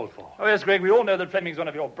uncalled for. Oh, yes, Greg, we all know that Fleming's one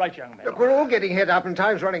of your bright young men. Look, we're all getting head up and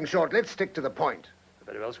time's running short. Let's stick to the point.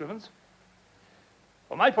 Very well, Scrivens.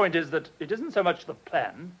 Well, my point is that it isn't so much the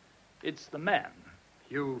plan, it's the man.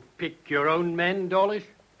 You pick your own men, Dawlish?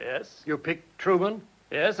 Yes. You picked Truman?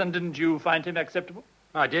 Yes, and didn't you find him acceptable?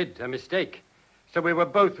 I did, a mistake. So we were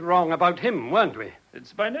both wrong about him, weren't we?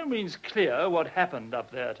 It's by no means clear what happened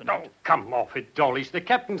up there tonight. Oh, come off it, Dawlish. The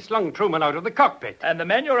captain slung Truman out of the cockpit. And the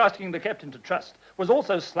man you're asking the captain to trust was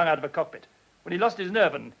also slung out of a cockpit when he lost his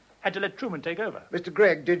nerve and had to let Truman take over. Mr.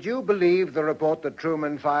 Gregg, did you believe the report that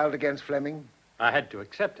Truman filed against Fleming? I had to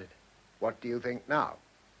accept it. What do you think now?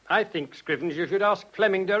 I think, Scrivens, you should ask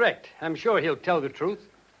Fleming direct. I'm sure he'll tell the truth.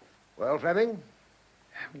 Well, Fleming?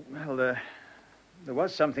 Well, there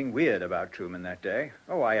was something weird about Truman that day.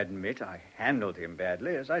 Oh, I admit I handled him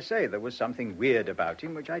badly. As I say, there was something weird about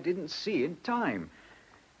him which I didn't see in time.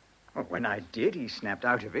 Well, when I did, he snapped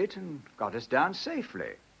out of it and got us down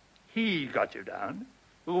safely. He got you down?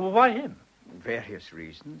 Why him? Various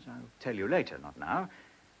reasons. I'll tell you later, not now.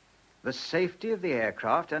 The safety of the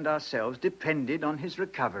aircraft and ourselves depended on his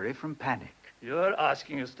recovery from panic. You're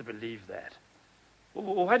asking us to believe that.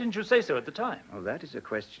 Why didn't you say so at the time? Well, that is a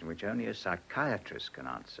question which only a psychiatrist can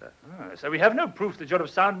answer. Oh, so we have no proof that you're of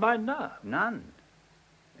sound mind now? None.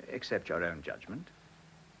 Except your own judgment.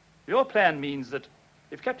 Your plan means that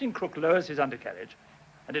if Captain Crook lowers his undercarriage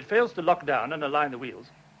and it fails to lock down and align the wheels,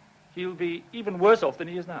 he'll be even worse off than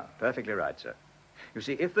he is now. Perfectly right, sir. You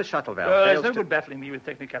see, if the shuttle valve There's fails no to... good baffling me with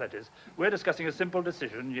technicalities. We're discussing a simple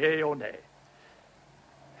decision, yea or nay.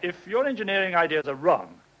 If your engineering ideas are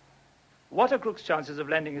wrong, what are Crook's chances of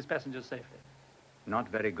landing his passengers safely? Not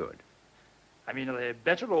very good. I mean, are they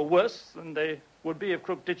better or worse than they would be if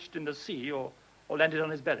Crook ditched in the sea or landed on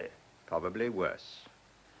his belly? Probably worse.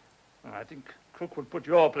 I think Crook would put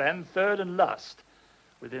your plan third and last,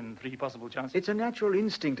 within 3 possible chances. It's a natural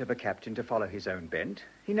instinct of a captain to follow his own bent.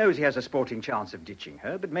 He knows he has a sporting chance of ditching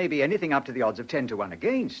her, but maybe anything up to the odds of 10 to 1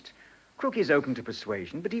 against. Crook is open to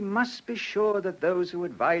persuasion, but he must be sure that those who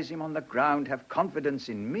advise him on the ground have confidence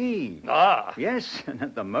in me. Ah! Yes, and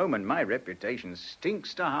at the moment my reputation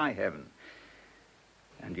stinks to high heaven.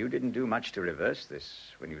 And you didn't do much to reverse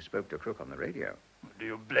this when you spoke to Crook on the radio. Do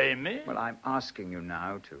you blame me? Well, I'm asking you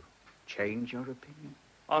now to change your opinion.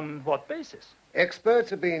 On what basis?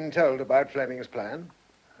 Experts have been told about Fleming's plan.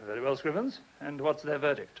 Very well, Scrivens. And what's their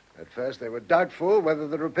verdict? At first they were doubtful whether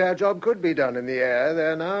the repair job could be done in the air.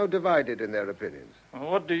 They're now divided in their opinions.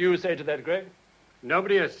 What do you say to that, Greg?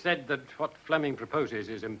 Nobody has said that what Fleming proposes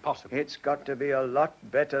is impossible. It's got to be a lot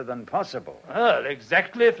better than possible. Well,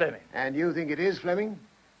 exactly, Fleming. And you think it is, Fleming?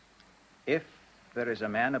 If there is a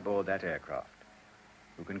man aboard that aircraft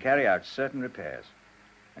who can carry out certain repairs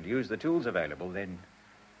and use the tools available, then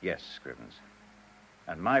yes, Scrivens.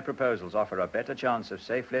 And my proposals offer a better chance of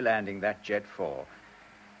safely landing that Jet 4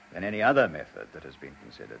 than any other method that has been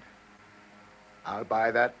considered. I'll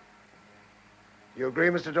buy that. You agree,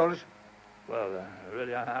 Mr. Dawlish? Well,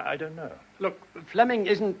 really, I don't know. Look, Fleming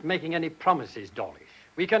isn't making any promises, Dawlish.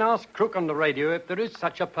 We can ask Crook on the radio if there is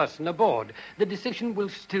such a person aboard. The decision will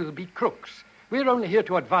still be Crook's. We're only here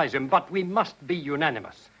to advise him, but we must be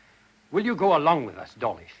unanimous. Will you go along with us,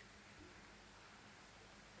 Dawlish?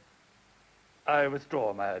 I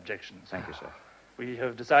withdraw my objections. Thank you, sir. We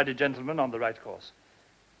have decided, gentlemen, on the right course.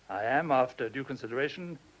 I am, after due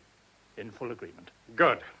consideration, in full agreement.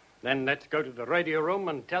 Good. Then let's go to the radio room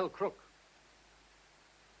and tell Crook.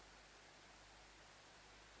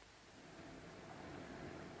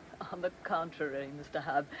 On the contrary, Mr.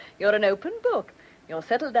 Hub, you're an open book. You'll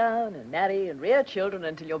settle down and marry and rear children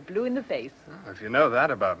until you're blue in the face. Well, if you know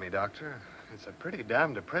that about me, Doctor, it's a pretty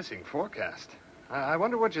damn depressing forecast. I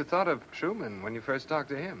wonder what you thought of Truman when you first talked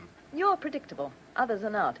to him. You're predictable. Others are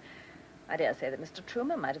not. I dare say that Mr.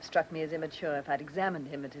 Truman might have struck me as immature if I'd examined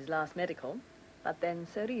him at his last medical. But then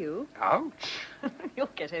so do you. Ouch. You'll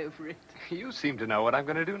get over it. You seem to know what I'm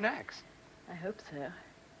going to do next. I hope so.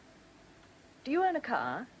 Do you own a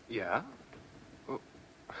car? Yeah? Well,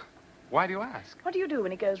 why do you ask? What do you do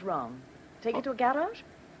when it goes wrong? Take it to a garage?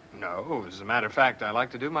 No, as a matter of fact, I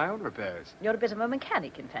like to do my own repairs. You're a bit of a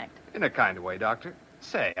mechanic, in fact. In a kind of way, Doctor.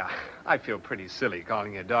 Say, I feel pretty silly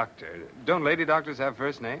calling you doctor. Don't lady doctors have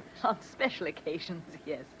first names? On special occasions,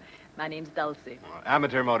 yes. My name's Dulcie. Well,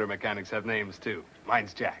 amateur motor mechanics have names, too.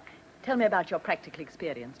 Mine's Jack. Tell me about your practical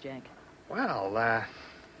experience, Jack. Well,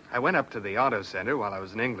 I went up to the auto center while I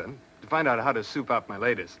was in England to find out how to soup up my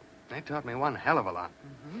latest. They taught me one hell of a lot.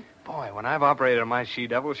 Mm-hmm. Boy, when I've operated on my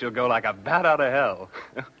she-devil, she'll go like a bat out of hell.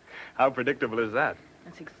 How predictable is that?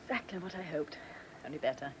 That's exactly what I hoped. Only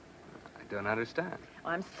better. I don't understand. Oh,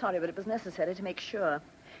 I'm sorry, but it was necessary to make sure.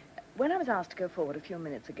 When I was asked to go forward a few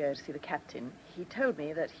minutes ago to see the captain, he told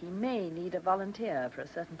me that he may need a volunteer for a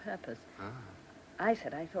certain purpose. Ah. I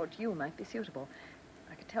said I thought you might be suitable.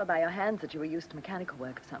 I could tell by your hands that you were used to mechanical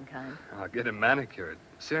work of some kind. I'll get him manicured.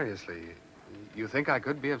 Seriously, you think I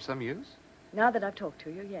could be of some use? Now that I've talked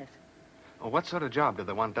to you, yes. Well, what sort of job do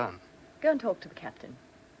they want done? Go and talk to the captain.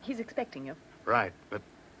 He's expecting you. Right, but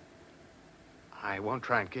I won't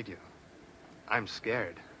try and kid you. I'm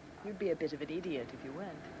scared. You'd be a bit of an idiot if you weren't.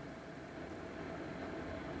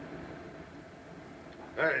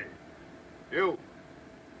 Hey, you.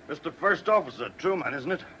 Mr. First Officer, Truman,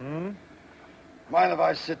 isn't it? Hmm? Mind if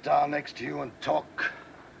I sit down next to you and talk?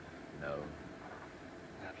 No.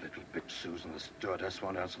 That little bitch Susan, the stewardess,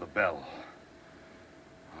 won't answer the bell.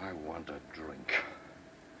 I want a drink.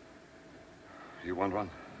 You want one?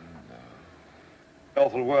 No.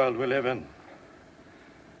 Awful world we live in.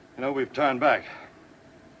 You know, we've turned back.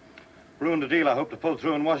 Ruined a deal I hoped to pull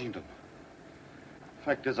through in Washington.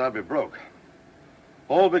 Fact is, I'll be broke.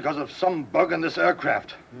 All because of some bug in this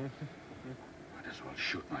aircraft. Might as well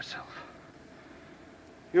shoot myself.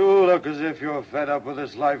 You look as if you're fed up with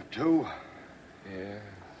this life, too. Yeah.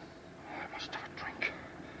 I must have a drink.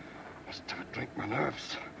 Must have a drink, my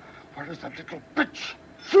nerves. Where is that little bitch?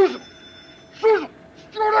 Susan! Susan!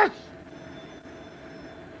 Stewardess!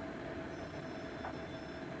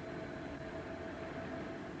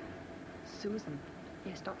 Susan.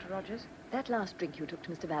 Yes, Dr. Rogers? That last drink you took to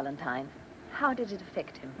Mr. Valentine, how did it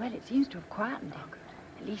affect him? Well, it seems to have quietened him.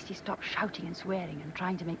 At least he stopped shouting and swearing and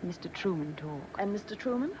trying to make Mr. Truman talk. And Mr.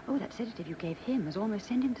 Truman? Oh, that sedative you gave him has almost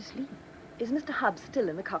sent him to sleep. Is Mr. Hubb still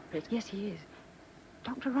in the cockpit? Yes, he is.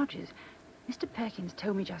 Dr. Rogers, Mr. Perkins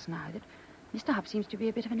told me just now that Mr. Hubb seems to be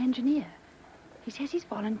a bit of an engineer. He says he's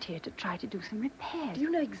volunteered to try to do some repairs. Do you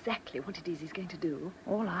know exactly what it is he's going to do?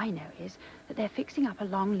 All I know is that they're fixing up a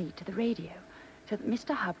long lead to the radio so that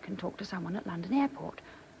Mr. Hubb can talk to someone at London Airport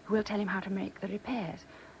who will tell him how to make the repairs.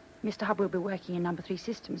 Mr. Hubb will be working in number 3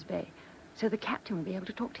 Systems Bay, so the captain will be able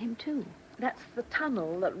to talk to him too. That's the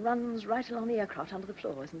tunnel that runs right along the aircraft under the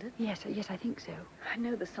floor, isn't it? Yes, I think so. I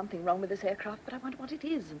know there's something wrong with this aircraft, but I wonder what it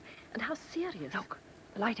is and how serious. Look,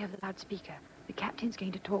 the light over the loudspeaker. The captain's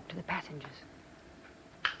going to talk to the passengers.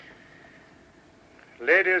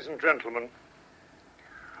 Ladies and gentlemen,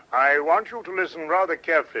 I want you to listen rather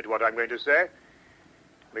carefully to what I'm going to say,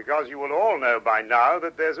 because you will all know by now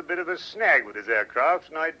that there's a bit of a snag with this aircraft,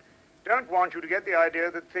 and I don't want you to get the idea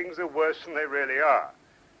that things are worse than they really are.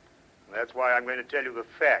 That's why I'm going to tell you the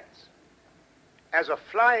facts. As a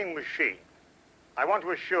flying machine, I want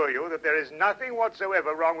to assure you that there is nothing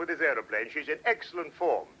whatsoever wrong with this aeroplane. She's in excellent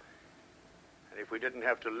form. And if we didn't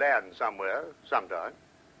have to land somewhere, sometime,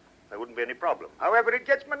 there wouldn't be any problem. However, it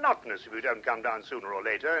gets monotonous if we don't come down sooner or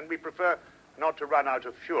later, and we prefer not to run out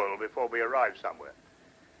of fuel before we arrive somewhere.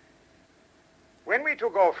 When we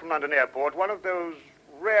took off from London Airport, one of those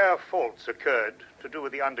rare faults occurred to do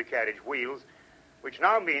with the undercarriage wheels, which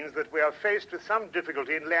now means that we are faced with some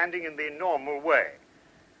difficulty in landing in the normal way.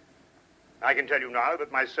 I can tell you now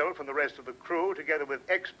that myself and the rest of the crew, together with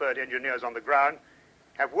expert engineers on the ground,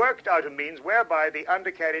 have worked out a means whereby the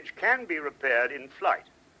undercarriage can be repaired in flight.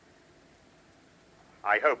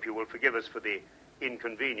 I hope you will forgive us for the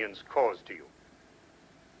inconvenience caused to you.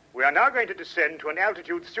 We are now going to descend to an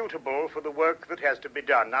altitude suitable for the work that has to be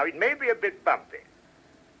done. Now, it may be a bit bumpy.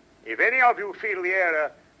 If any of you feel the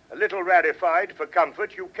air a little rarefied for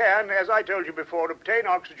comfort, you can, as I told you before, obtain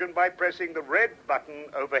oxygen by pressing the red button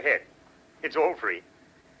overhead. It's all free.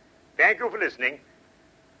 Thank you for listening.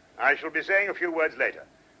 I shall be saying a few words later.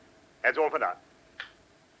 That's all for now.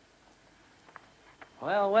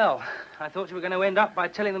 Well, well, I thought you were going to end up by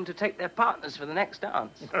telling them to take their partners for the next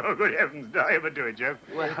dance. Oh, good heavens, did I ever do it, Jeff?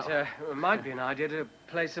 Well, it might be an idea to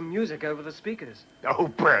play some music over the speakers. Oh,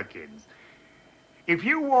 Perkins. If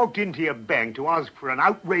you walked into your bank to ask for an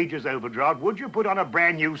outrageous overdraft, would you put on a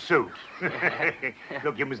brand new suit?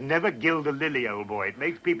 Look, you must never gild the lily, old boy. It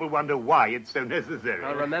makes people wonder why it's so necessary.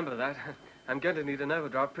 I'll remember that. I'm going to need an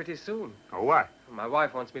overdraft pretty soon. Oh, what? My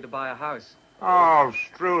wife wants me to buy a house. Oh,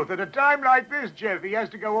 Struth, at a time like this, Jeff, he has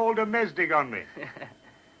to go all domestic on me.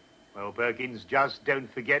 Well, Perkins, just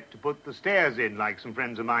don't forget to put the stairs in like some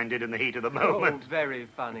friends of mine did in the heat of the moment. Oh, very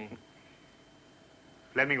funny.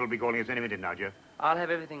 Fleming will be calling us any minute now, Jeff. I'll have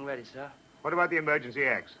everything ready, sir. What about the emergency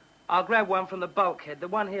axe? I'll grab one from the bulkhead. The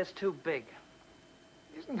one here's too big.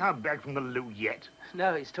 Isn't Hub back from the loo yet?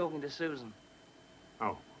 No, he's talking to Susan.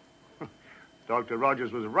 Oh. Dr.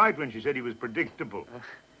 Rogers was right when she said he was predictable.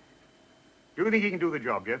 Do you think he can do the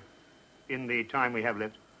job, Jeff? In the time we have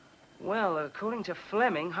left? Well, according to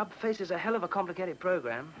Fleming, Hub faces a hell of a complicated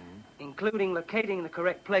program, including locating the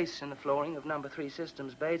correct place in the flooring of number 3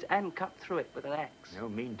 systems bays and cut through it with an axe. No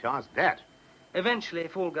mean task, that. Eventually,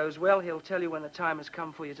 if all goes well, he'll tell you when the time has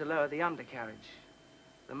come for you to lower the undercarriage.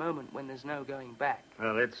 The moment when there's no going back.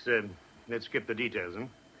 Well, let's skip the details, huh?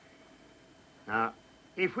 Now,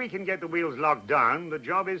 if we can get the wheels locked down, the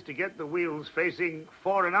job is to get the wheels facing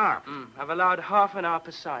fore and aft. I've allowed half an hour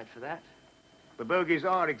per side for that. The bogies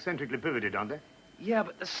are eccentrically pivoted, aren't they? Yeah,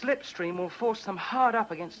 but the slipstream will force them hard up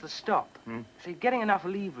against the stop. See, getting enough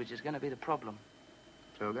leverage is going to be the problem.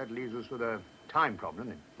 So that leaves us with a time problem,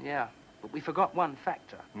 doesn't it? Yeah, but we forgot one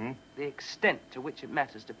factor. The extent to which it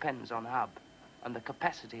matters depends on Hub and the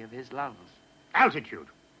capacity of his lungs. Altitude.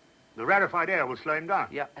 The rarefied air will slow him down.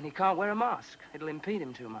 Yeah, and he can't wear a mask. It'll impede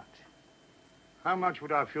him too much. How much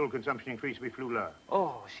would our fuel consumption increase if we flew lower?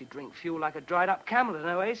 Oh, she'd drink fuel like a dried-up camel at an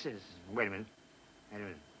oasis. Wait a minute.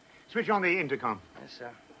 Switch on the intercom. Yes, sir.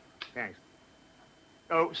 Thanks.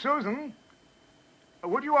 Oh, Susan,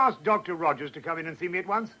 would you ask Dr. Rogers to come in and see me at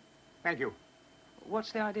once? Thank you.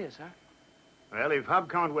 What's the idea, sir? Well, if Hub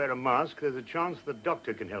can't wear a mask, there's a chance the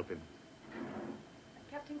doctor can help him.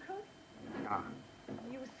 Captain Crook? Ah.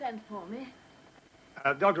 You sent for me.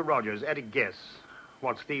 Dr. Rogers, at a guess,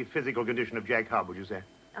 what's the physical condition of Jack Hub, would you say?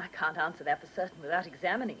 I can't answer that for certain without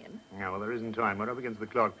examining him. Yeah, well, there isn't time. We're up against the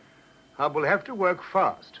clock. Hub will have to work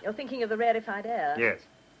fast. You're thinking of the rarefied air? Yes.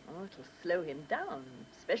 Oh, it'll slow him down,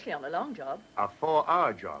 especially on a long job. A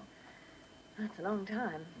 4-hour job. That's a long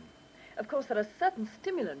time. Of course, there are certain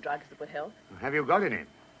stimulant drugs that would help. Have you got any?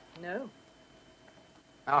 No.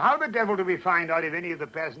 Now, how the devil do we find out if any of the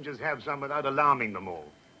passengers have some without alarming them all?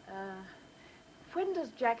 When does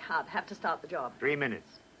Jack Hub have to start the job? 3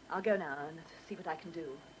 minutes. I'll go now and see what I can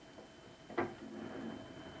do.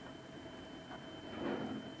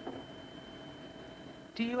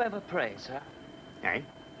 Do you ever pray, sir? Eh?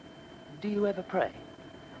 Do you ever pray?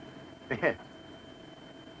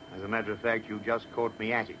 As a matter of fact, you just caught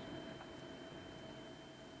me at it.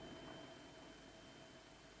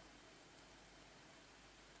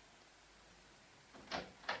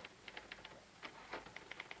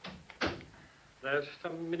 There's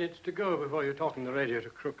some minutes to go before you're talking the radio to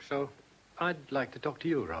Crook, so I'd like to talk to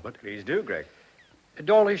you, Robert. Please do, Greg.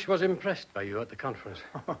 Dawlish was impressed by you at the conference.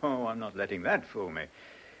 Oh, I'm not letting that fool me.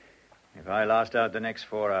 If I last out the next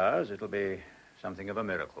 4 hours, it'll be something of a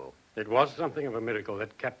miracle. It was something of a miracle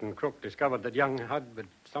that Captain Crook discovered that young Hud had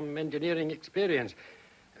some engineering experience.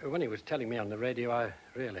 When he was telling me on the radio, I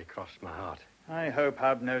really crossed my heart. I hope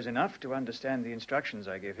Hub knows enough to understand the instructions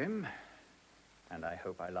I give him. And I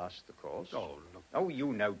hope I last the course. Oh, look. Oh,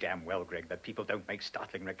 you know damn well, Greg, that people don't make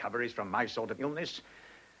startling recoveries from my sort of illness.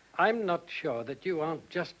 I'm not sure that you aren't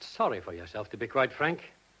just sorry for yourself, to be quite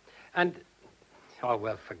frank. And, oh,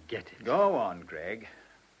 well, forget it. Go on, Greg.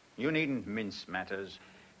 You needn't mince matters.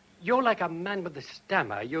 You're like a man with a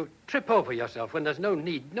stammer. You trip over yourself when there's no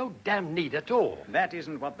need, no damn need at all. That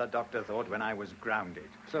isn't what the doctor thought when I was grounded.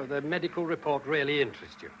 So the medical report really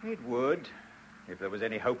interests you? It would, if there was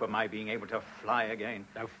any hope of my being able to fly again.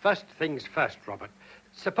 Now, first things first, Robert.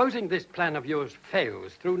 Supposing this plan of yours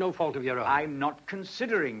fails through no fault of your own. I'm not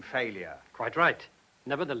considering failure. Quite right.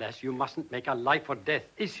 Nevertheless, you mustn't make a life or death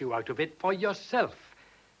issue out of it for yourself.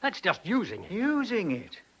 That's just using it. Using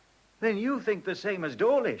it? Then you think the same as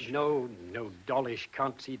Dawlish. No, Dawlish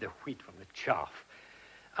can't see the wheat from the chaff.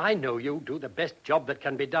 I know you do the best job that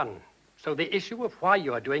can be done. So the issue of why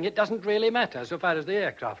you are doing it doesn't really matter so far as the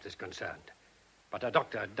aircraft is concerned. But a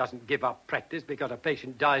doctor doesn't give up practice because a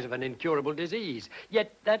patient dies of an incurable disease.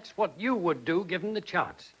 Yet that's what you would do given the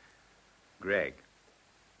chance. Greg,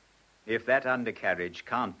 if that undercarriage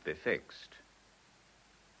can't be fixed,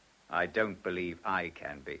 I don't believe I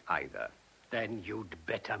can be either. Then you'd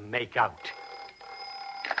better make out.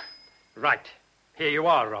 Right. Here you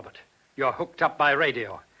are, Robert. You're hooked up by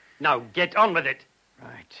radio. Now get on with it.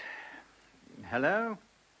 Right. Hello?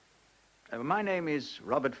 My name is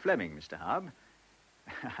Robert Fleming, Mr. Hub.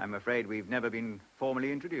 I'm afraid we've never been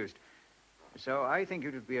formally introduced. So I think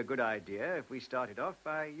it would be a good idea if we started off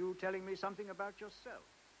by you telling me something about yourself.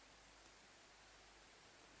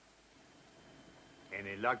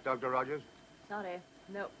 Any luck, Dr. Rogers? Sorry,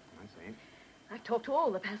 no. I see. I've talked to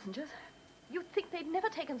all the passengers. You'd think they'd never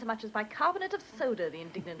taken so much as bicarbonate of soda, the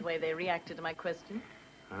indignant way they reacted to my question.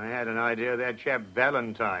 I had an idea that chap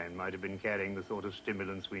Valentine might have been carrying the sort of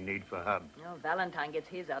stimulants we need for Hub. Oh, Valentine gets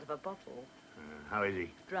his out of a bottle. How is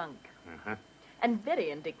he? Drunk. Uh-huh. And very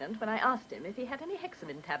indignant when I asked him if he had any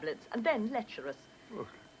hexamine tablets, and then lecherous. Oof.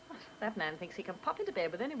 That man thinks he can pop into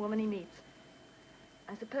bed with any woman he meets.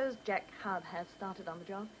 I suppose Jack Hub has started on the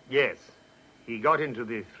job? Yes. He got into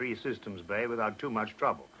the Three Systems Bay without too much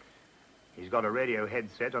trouble. He's got a radio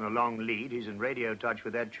headset on a long lead. He's in radio touch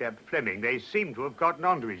with that chap Fleming. They seem to have gotten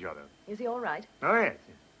on to each other. Is he all right? Oh, yes.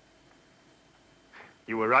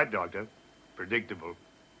 You were right, Doctor. Predictable.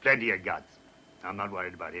 Plenty of guts. I'm not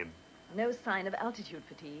worried about him. No sign of altitude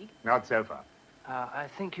fatigue? Not so far. I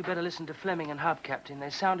think you better listen to Fleming and Hub, Captain. They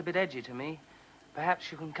sound a bit edgy to me.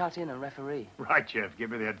 Perhaps you can cut in and referee. Right, Jeff. Give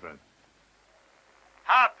me the headphone.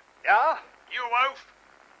 Hub. Yeah? You oaf.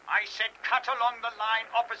 I said cut along the line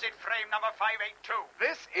opposite frame number 582.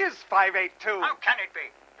 This is 582. How can it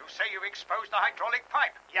be? You say you exposed the hydraulic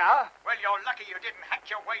pipe. Yeah? Well, you're lucky you didn't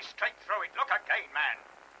hack your way straight through it. Look again, man.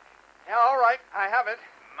 Yeah, all right. I have it.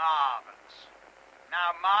 Marvelous.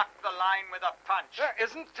 Now mark the line with a punch. There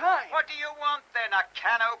isn't time. What do you want, then? A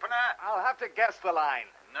can opener? I'll have to guess the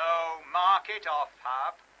line. No, mark it off,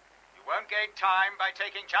 Hub. You won't gain time by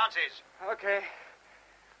taking chances. Okay.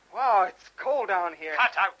 Wow, it's cold down here.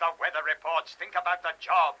 Cut out the weather reports. Think about the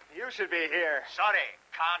job. You should be here. Sorry,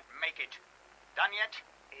 can't make it. Done yet?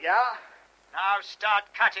 Yeah? Now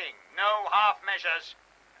start cutting. No half measures.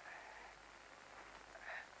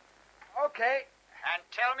 Okay. And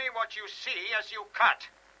tell me what you see as you cut.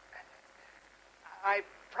 I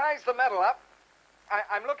prise the metal up.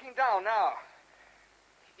 I'm looking down now.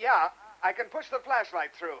 Yeah, I can push the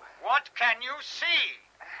flashlight through. What can you see?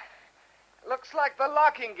 Looks like the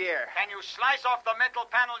locking gear. Can you slice off the metal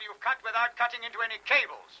panel you've cut without cutting into any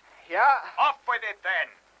cables? Yeah. Off with it, then.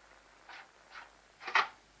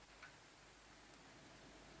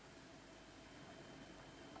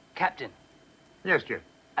 Captain. Yes, Jeff.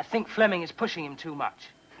 I think Fleming is pushing him too much.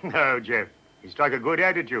 No, Jeff. He's struck a good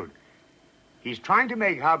attitude. He's trying to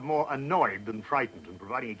make Hub more annoyed than frightened, and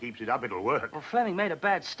providing he keeps it up, it'll work. Well, Fleming made a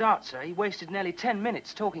bad start, sir. He wasted nearly 10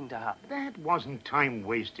 minutes talking to Hub. That wasn't time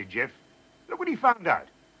wasted, Jeff. Look what he found out.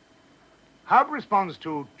 Hub responds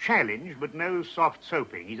to challenge, but no soft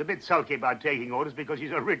soaping. He's a bit sulky about taking orders because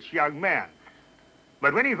he's a rich young man.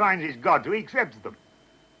 But when he finds he's got to, he accepts them.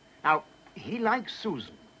 Now, he likes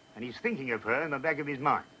Susan, and he's thinking of her in the back of his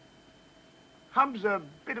mind. Hub's a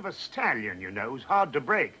bit of a stallion, you know, who's hard to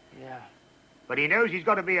break. Yeah. But he knows he's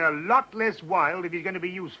got to be a lot less wild if he's going to be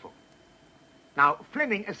useful. Now,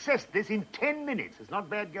 Fleming assessed this in 10 minutes. It's not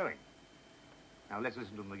bad going. Now, let's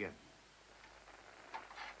listen to them again.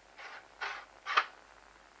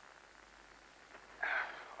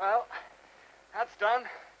 Well, that's done.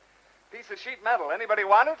 Piece of sheet metal. Anybody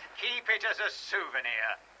want it? Keep it as a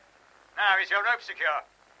souvenir. Now, is your rope secure?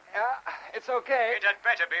 Yeah, it's okay. It had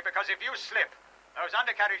better be, because if you slip, those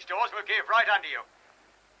undercarriage doors will give right under you.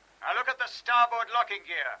 Now, look at the starboard locking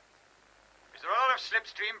gear. Is there a lot of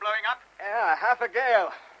slipstream blowing up? Yeah, half a gale.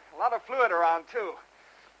 A lot of fluid around, too.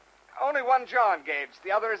 Only one jaw engaged.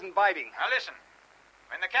 The other isn't biting. Now, listen.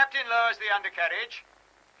 When the captain lowers the undercarriage,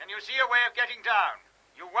 can you see a way of getting down?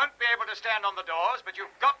 You won't be able to stand on the doors, but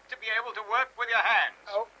you've got to be able to work with your hands.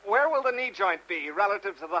 Oh, where will the knee joint be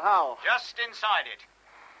relative to the hull? Just inside it.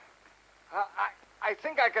 I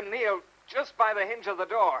think I can kneel just by the hinge of the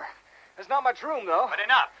door. There's not much room, though. But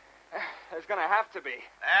enough. There's going to have to be.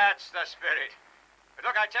 That's the spirit. But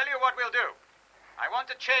look, I tell you what we'll do. I want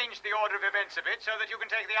to change the order of events a bit so that you can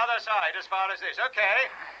take the other side as far as this, okay?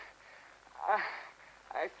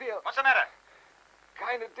 I feel... What's the matter?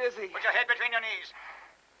 Kind of dizzy. Put your head between your knees.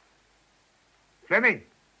 Fleming.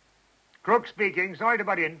 Crook speaking. Sorry to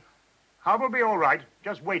butt in. Hub will be all right.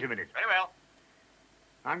 Just wait a minute. Very well.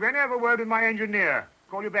 I'm going to have a word with my engineer.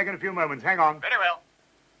 Call you back in a few moments. Hang on. Very well.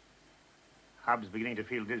 Hub's beginning to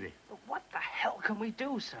feel dizzy. But what the hell can we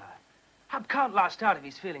do, sir? Hub can't last out if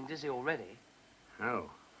he's feeling dizzy already.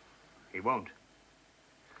 No, he won't.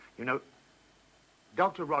 You know,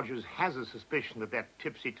 Dr. Rogers has a suspicion that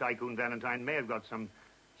tipsy tycoon Valentine may have got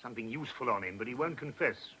something useful on him, but he won't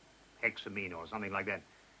confess. Hexamine or something like that.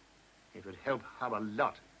 It would help Hub a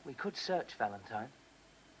lot. We could search Valentine.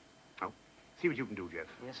 Oh, see what you can do, Jeff.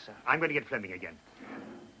 Yes, sir. I'm going to get Fleming again.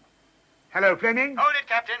 Hello, Fleming? Hold it,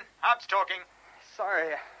 Captain. Hub's talking.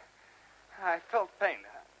 Sorry. I felt pain.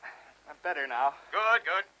 I'm better now. Good,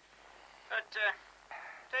 good. But,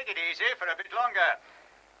 take it easy for a bit longer.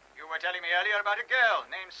 You were telling me earlier about a girl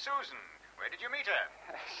named Susan. Where did you meet her?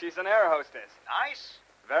 She's an air hostess. Nice?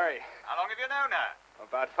 Very. How long have you known her?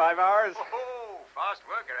 About 5 hours. Oh, fast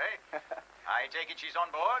worker, eh? I take it she's on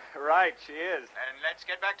board? Right, she is. And let's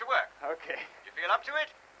get back to work. Okay. You feel up to it?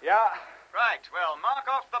 Yeah. Right, well, mark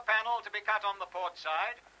off the panel to be cut on the port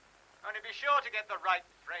side. Only be sure to get the right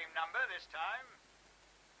frame number this time.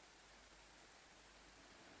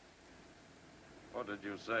 What did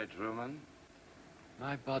you say, Truman?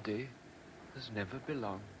 My body has never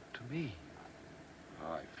belonged to me.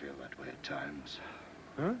 Oh, I feel that way at times.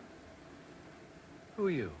 Huh? Who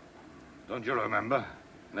are you? Don't you remember?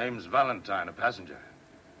 Name's Valentine, a passenger.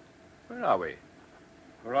 Where are we?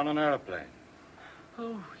 We're on an airplane.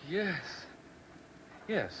 Oh, yes.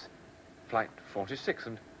 Yes. Flight 46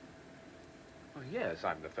 and... Oh, yes,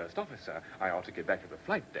 I'm the first officer. I ought to get back to the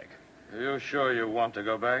flight deck. Are you sure you want to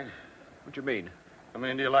go back? What do you mean? I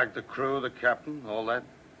mean, do you like the crew, the captain, all that?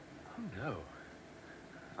 Oh, no.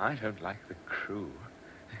 I don't like the crew.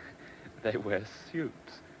 They wear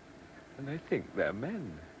suits, and they think they're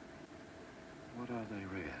men. What are they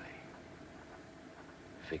really?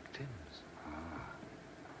 Victims.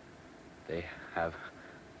 They have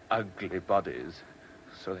ugly bodies,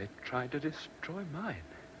 so they try to destroy mine.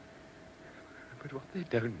 But what they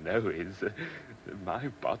don't know is that my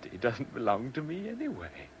body doesn't belong to me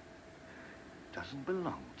anyway. Doesn't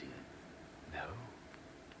belong to you? No.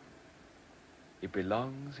 It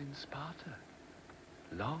belongs in Sparta.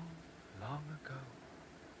 Long, long ago.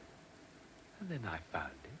 And then I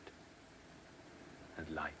found it.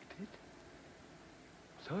 And liked it.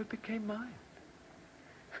 So it became mine.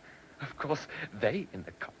 Of course, they in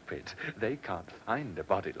the cockpit, they can't find a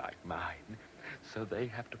body like mine. So they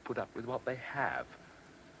have to put up with what they have.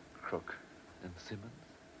 Crook and Simmons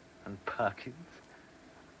and Perkins.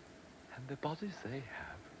 And the bodies they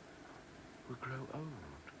have will grow old.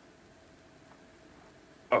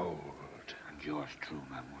 Old. And yours,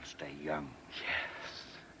 Truman, will stay young. Yes.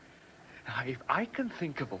 Now, if I can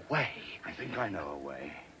think of a way... I think I know a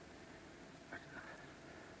way.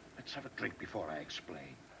 Let's have a drink before I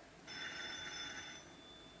explain.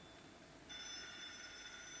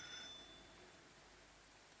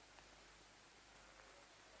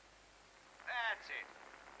 That's it.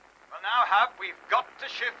 Well, now, Hub, we've got to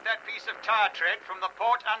shift that piece of tire tread from the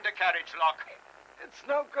port undercarriage lock. It's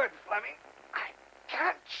no good, Fleming. I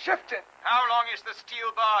can't shift it. How long is the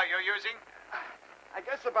steel bar you're using? I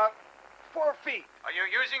guess about 4 feet. Are you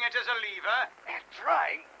using it as a lever?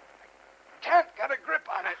 Trying. Can't get a grip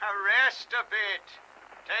on it. Rest a bit.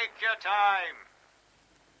 Take your time.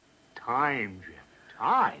 Time, Jim.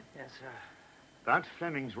 Time? Yes, sir. But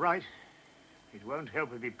Fleming's right. It won't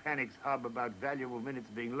help if he panics Hub about valuable minutes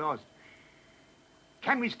being lost.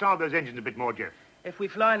 Can we start those engines a bit more, Jeff? If we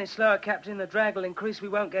fly any slower, Captain, the drag will increase. We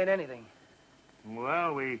won't gain anything.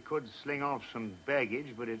 Well, we could sling off some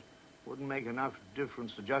baggage, but it wouldn't make enough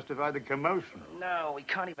difference to justify the commotion. No, we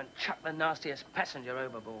can't even chuck the nastiest passenger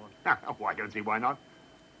overboard. Oh, I don't see why not.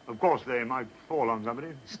 Of course, they might fall on somebody.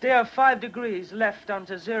 Steer 5 degrees left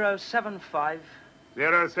onto 075.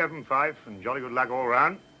 075, and jolly good luck all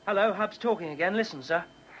round. Hello, Hub's talking again. Listen, sir.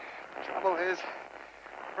 Trouble is,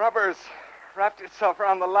 rubber's wrapped itself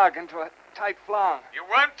around the lug into a tight flong. You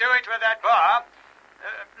won't do it with that bar.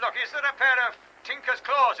 Look, is there a pair of tinker's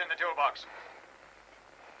claws in the toolbox?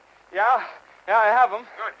 Yeah, I have them.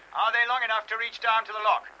 Good. Are they long enough to reach down to the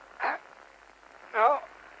lock? No,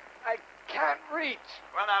 I can't reach.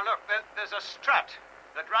 Well, now, look, there's a strut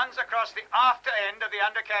that runs across the after end of the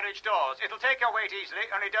undercarriage doors. It'll take your weight easily,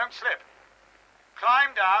 only don't slip.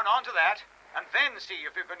 Climb down onto that, and then see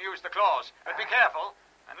if you can use the claws. But be careful,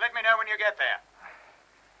 and let me know when you get there.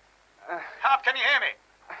 Hop, can you hear me?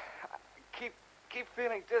 Keep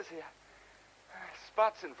feeling dizzy.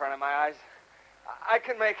 Spots in front of my eyes. I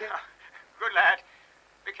can make it. Good lad.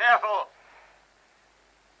 Be careful.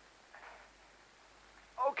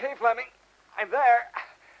 Okay, Fleming. I'm there.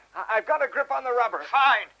 I've got a grip on the rubber.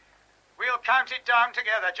 Fine. We'll count it down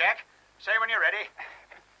together, Jack. Say when you're ready.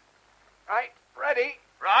 Right. Ready.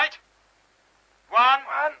 Right. 1,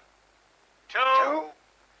 2,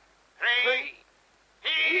 3.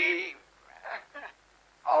 Heave.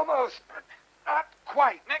 Almost, but not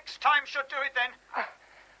quite. Next time should do it, then.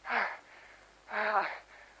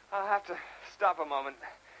 I'll have to stop a moment.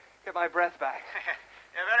 Get my breath back.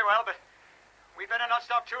 Yeah, very well, but we better not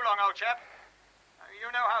stop too long, old chap. You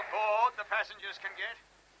know how bored the passengers can get.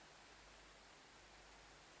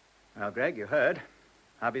 Well, Greg, you heard.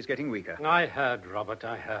 Hubby's getting weaker. I heard, Robert,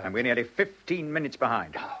 I heard. And we're nearly 15 minutes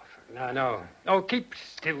behind. No. Oh, keep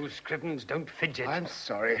still, Scrivens. Don't fidget. I'm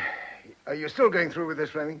sorry. Are you still going through with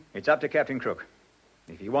this, Fleming? It's up to Captain Crook.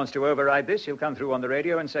 If he wants to override this, he'll come through on the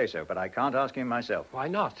radio and say so, but I can't ask him myself. Why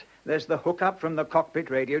not? There's the hookup from the cockpit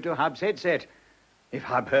radio to Hub's headset. If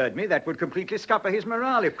Hub heard me, that would completely scupper his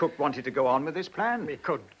morale if Crook wanted to go on with this plan. We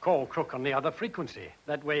could call Crook on the other frequency.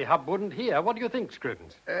 That way Hub wouldn't hear. What do you think,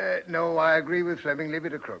 Scrivens? No, I agree with Fleming. Leave it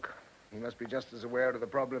to Crook. He must be just as aware of the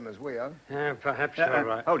problem as we are. Perhaps you're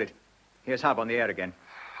right. Hold it. Here's Hub on the air again.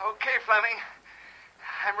 Okay, Fleming.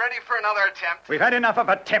 I'm ready for another attempt. We've had enough of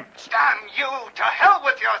attempts. Damn you! To hell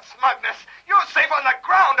with your smugness! You're safe on the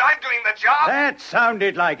ground. I'm doing the job. That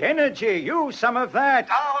sounded like energy. Use some of that.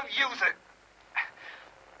 I'll use it.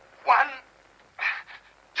 1,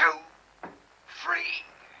 2, 3.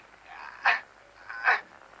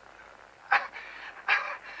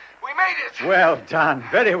 We made it. Well done.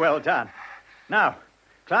 Very well done. Now,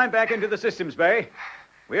 climb back into the systems bay.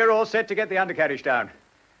 We're all set to get the undercarriage down.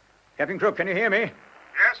 Captain Crook, can you hear me?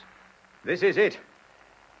 Yes? This is it.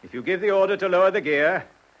 If you give the order to lower the gear,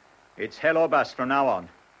 it's hell or bust from now on.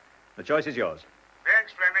 The choice is yours.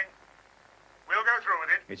 Thanks, Fleming. We'll go through with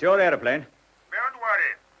it. It's your aeroplane. Don't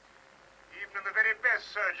worry. Even in the very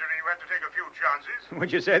best surgery, you have to take a few chances.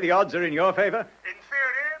 Would you say the odds are in your favor? In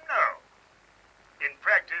theory, no. In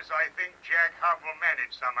practice, I think Jack Hub will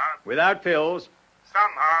manage somehow. Without pills.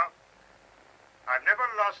 Somehow. I've never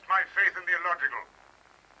lost my faith in the illogical.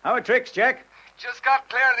 How are tricks, Jack? Just got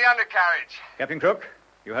clear of the undercarriage. Captain Crook,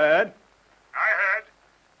 you heard? I heard.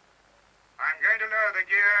 I'm going to lower the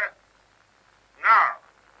gear now.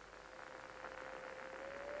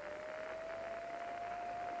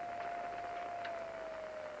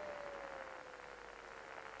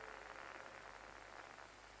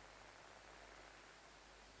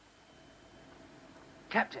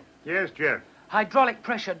 Captain. Yes, Jeff. Hydraulic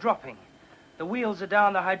pressure dropping. The wheels are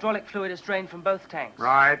down, the hydraulic fluid is drained from both tanks.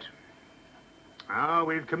 Right. Now,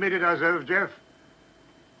 we've committed ourselves, Jeff.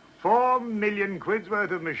 4 million quid's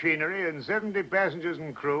worth of machinery and 70 passengers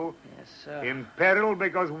and crew. Yes, sir. In peril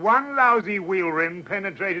because one lousy wheel rim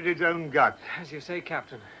penetrated its own gut. As you say,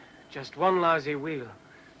 Captain. Just one lousy wheel.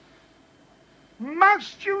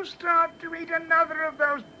 Must you start to eat another of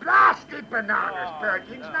those blasted bananas,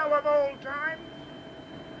 Perkins, now of all time?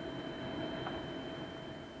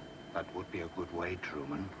 That would be a good way,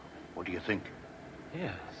 Truman. What do you think?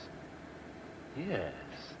 Yes. Yes,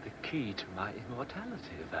 the key to my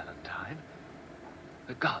immortality, Valentine.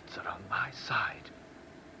 The gods are on my side.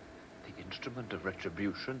 The instrument of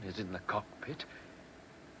retribution is in the cockpit.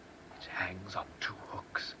 It hangs on 2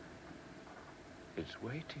 hooks. It's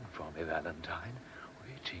waiting for me, Valentine.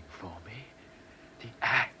 Waiting for me. The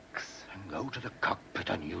axe. And go to the cockpit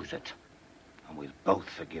and use it. And we'll both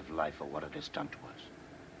forgive life for what it has done to us.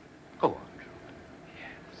 Go on, Truman.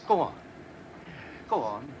 Yes. Go on. Go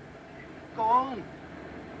on. Go on.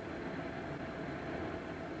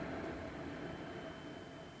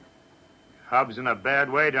 Hub's in a bad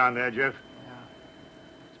way down there, Jeff. Yeah.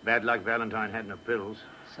 It's bad luck Valentine had no pills.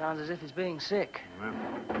 Sounds as if he's being sick. Well,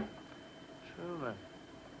 Truman.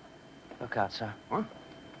 Look out, sir. What?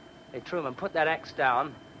 Hey, Truman, put that axe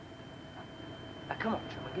down. Now, come on,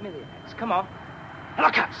 Truman, give me the axe. Come on.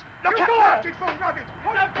 Look out! Look out! Go after it, fool! Rub it!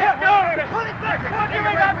 Pull it back! Pull it back! What are you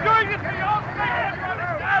doing? I'm doing it for you! All straight! Run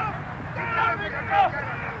it down!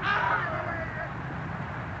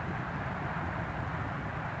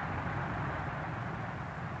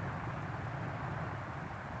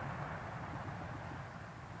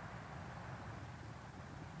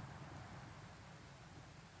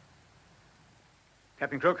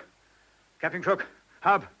 Captain Crook? Captain Crook?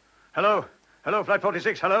 Hub? Hello? Hello, Flight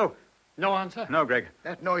 46, hello? No answer? No, Greg.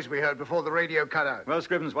 That noise we heard before the radio cut out. Well,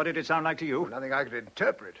 Scrivens, what did it sound like to you? Nothing I could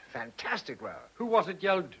interpret. Fantastic row. Who was it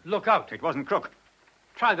yelled, look out? It wasn't Crook.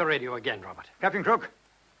 Try the radio again, Robert. Captain Crook?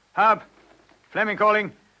 Hub? Fleming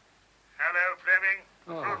calling? Hello,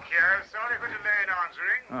 Fleming. Crook here. Sorry for delay in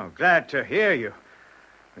answering. Oh, glad to hear you.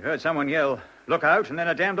 We heard someone yell, look out, and then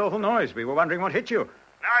a damned awful noise. We were wondering what hit you.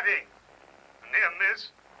 Nothing. Near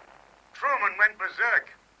miss. Truman went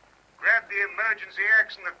berserk. Grabbed the emergency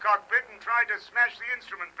axe in the cockpit and tried to smash the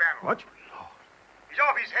instrument panel. What? He's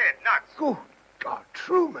off his head, nuts. Good God,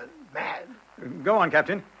 Truman, man. Go on,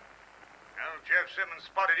 Captain. Well, Jeff Simmons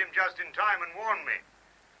spotted him just in time and warned me.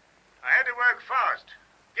 I had to work fast,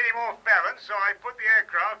 get him off balance, so I put the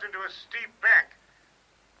aircraft into a steep bank.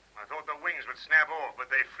 I thought the wings would snap off, but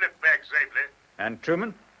they flipped back safely. And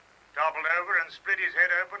Truman? Toppled over and split his head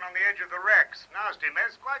open on the edge of the racks. Nasty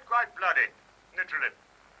mess, quite bloody. Literally.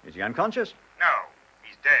 Is he unconscious? No,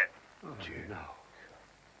 he's dead. Oh, no.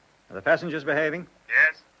 Are the passengers behaving?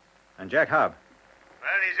 Yes? And Jack Hub?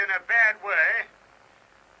 Well, he's in a bad way,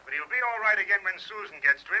 but he'll be all right again when Susan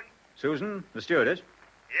gets to him. Susan, the stewardess?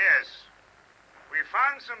 Yes. We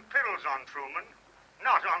found some pills on Truman,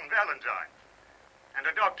 not on Valentine. And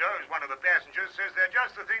a doctor, who's one of the passengers, says they're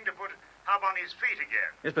just the thing to put Hub on his feet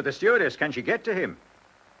again. Yes, but the stewardess, can she get to him?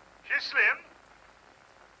 She's slim,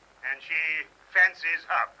 and she fancies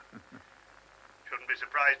Hub. Shouldn't be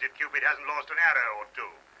surprised if Cupid hasn't lost an arrow or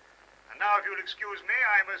two. And now, if you'll excuse me,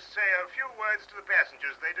 I must say a few words to the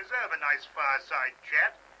passengers. They deserve a nice fireside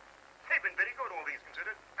chat. They've been very good, all things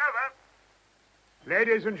considered. Over.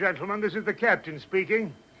 Ladies and gentlemen, this is the captain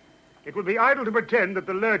speaking. It would be idle to pretend that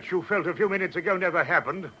the lurch you felt a few minutes ago never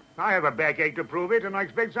happened. I have a backache to prove it, and I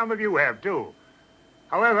expect some of you have, too.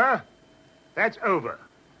 However, that's over,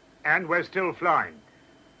 and we're still flying.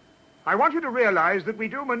 I want you to realize that we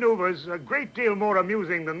do maneuvers a great deal more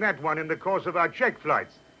amusing than that one in the course of our check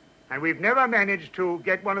flights, and we've never managed to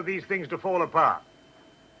get one of these things to fall apart.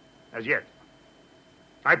 As yet.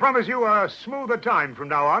 I promise you a smoother time from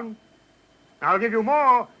now on. I'll give you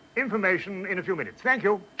more information in a few minutes. Thank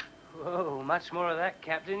you. Whoa, much more of that,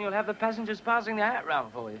 Captain. You'll have the passengers passing the hat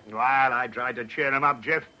round for you. Well, I tried to cheer them up,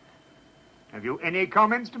 Jeff. Have you any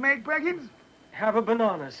comments to make, Brackens? Have a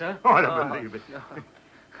banana, sir. Oh, I don't believe it. No.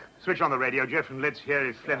 Switch on the radio, Jeff, and let's hear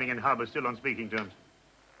if Fleming and Hub are still on speaking terms.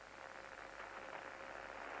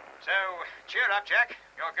 So, cheer up, Jack.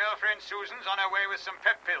 Your girlfriend Susan's on her way with some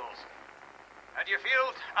pep pills. And you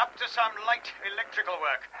feel up to some light electrical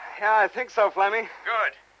work? Yeah, I think so, Fleming.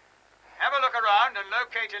 Good. Have a look around and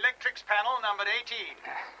locate electrics panel number 18.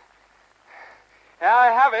 Yeah,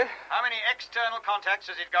 I have it. How many external contacts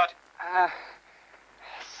has it got?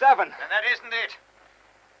 7. Then that isn't it.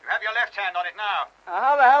 You have your left hand on it now.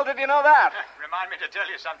 How the hell did you know that? Remind me to tell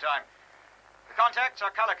you sometime. The contacts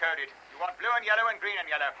are color-coded. You want blue and yellow and green and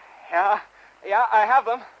yellow. Yeah, I have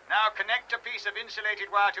them. Now connect a piece of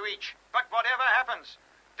insulated wire to each. But whatever happens,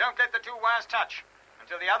 don't let the two wires touch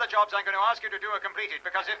until the other jobs I'm going to ask you to do are completed,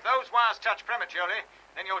 because if those wires touch prematurely,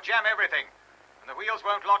 then you'll jam everything. And the wheels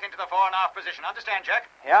won't lock into the fore and aft position. Understand, Jack?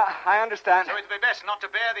 Yeah, I understand. So it'll be best not to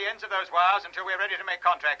bare the ends of those wires until we're ready to make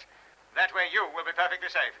contact. That way you will be perfectly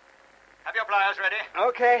safe. Have your pliers ready?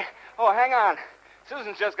 Okay. Oh, hang on.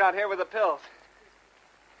 Susan's just got here with the pills.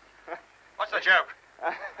 What's the joke?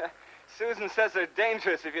 Susan says they're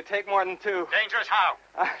dangerous if you take more than 2. Dangerous how?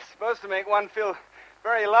 Supposed to make one feel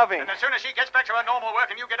very loving. And as soon as she gets back to her normal work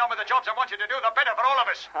and you get on with the jobs I want you to do, the better for all of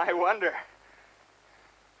us. I wonder.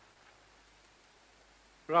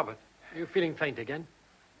 Robert, are you feeling faint again?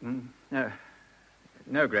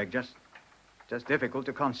 No, Greg, just difficult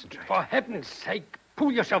to concentrate. For heaven's sake,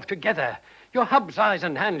 pull yourself together. You're Hub's eyes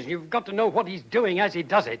and hands. You've got to know what he's doing as he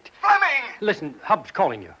does it. Fleming! Listen, Hub's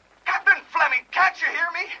calling you. Captain Fleming, can't you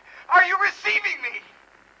hear me? Are you receiving me?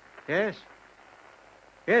 Yes.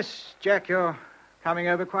 Yes, Jack, you're coming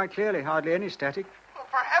over quite clearly. Hardly any static. Oh,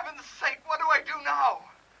 for heaven's sake, what do I do now?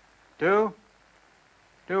 Do?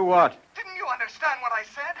 Do what? Didn't you understand what I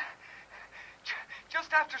said?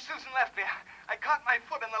 Just after Susan left me, I caught my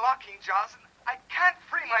foot in the locking jaws, and I can't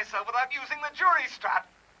free myself without using the jury strap.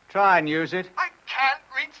 Try and use it. I can't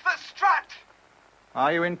reach the strut.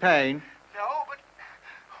 Are you in pain? No, but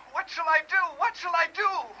what shall I do? What shall I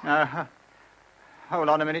do? Hold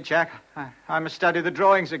on a minute, Jack. I must study the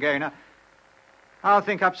drawings again. I'll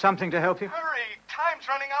think up something to help you. Hurry. Time's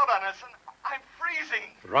running out on us, and I'm freezing.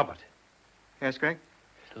 Robert. Yes, Greg?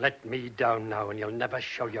 Let me down now, and you'll never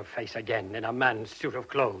show your face again in a man's suit of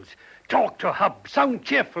clothes. Talk to Hub, sound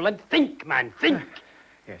cheerful, and think, man, think.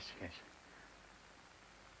 Yes.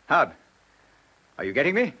 Hub, are you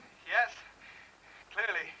getting me? Yes,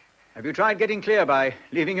 clearly. Have you tried getting clear by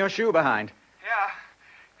leaving your shoe behind? Yeah,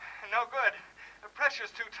 no good. The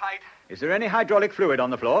pressure's too tight. Is there any hydraulic fluid on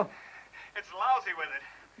the floor? It's lousy with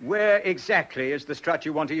it. Where exactly is the strut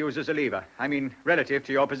you want to use as a lever? I mean, relative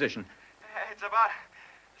to your position. It's about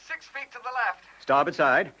 6 feet to the left. Starboard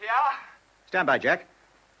side? Yeah? Stand by, Jack.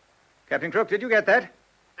 Captain Crook, did you get that?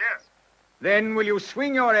 Yes. Then will you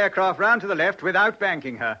swing your aircraft round to the left without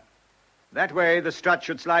banking her? That way, the strut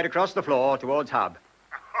should slide across the floor towards Hub.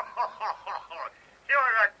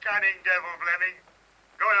 You're a cunning devil, Fleming.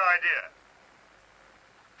 Good idea.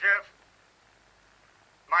 Jeff,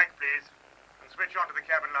 mic, please, and switch on to the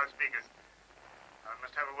cabin loudspeakers. I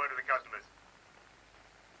must have a word with the customers.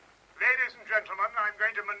 Ladies and gentlemen, I'm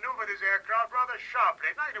going to maneuver this aircraft rather sharply.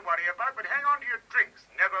 Nothing to worry about, but hang on to your drinks.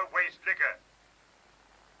 Never waste liquor.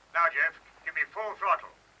 Now, Jeff, give me full throttle.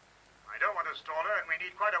 I don't want to stall her, and we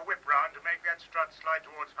need quite a whip round to make that strut slide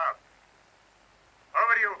towards Hub.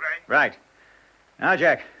 Over to you, Blaine. Right. Now,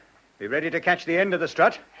 Jack, be ready to catch the end of the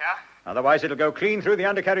strut. Yeah? Otherwise, it'll go clean through the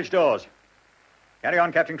undercarriage doors. Carry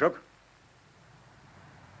on, Captain Crook.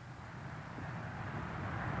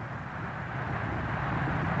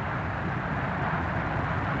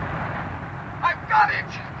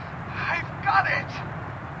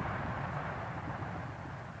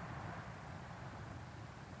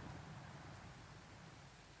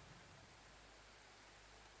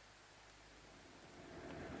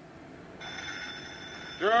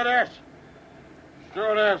 Stewardess!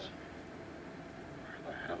 Stewardess!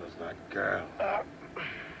 Where the hell is that girl?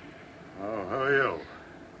 Oh, who are you?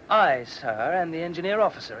 I, sir, am the engineer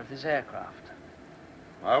officer of this aircraft.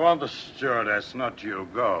 I want the stewardess, not you.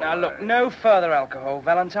 Go. Now, look, no further alcohol,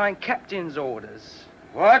 Valentine. Captain's orders.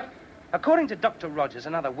 What? According to Dr. Rogers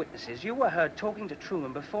and other witnesses, you were heard talking to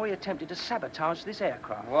Truman before he attempted to sabotage this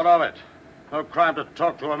aircraft. What of it? No crime to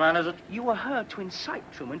talk to a man, is it? You were heard to incite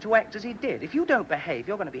Truman to act as he did. If you don't behave,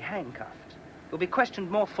 you're going to be handcuffed. You'll be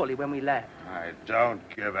questioned more fully when we land. I don't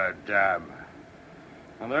give a damn.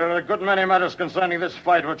 And there are a good many matters concerning this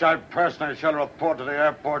flight which I personally shall report to the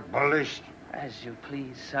airport police. As you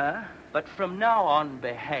please, sir. But from now on,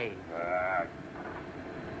 behave.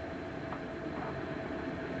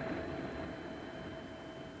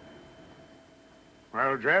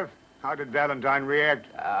 Well, Jeff, how did Valentine react?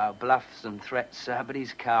 Bluffs and threats, sir, but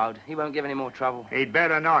he's cowed. He won't give any more trouble. He'd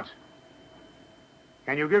better not.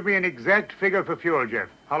 Can you give me an exact figure for fuel, Jeff?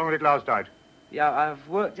 How long will it last out? Yeah, I've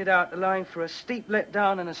worked it out, allowing for a steep let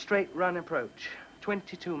down and a straight run approach.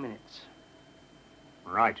 22 minutes.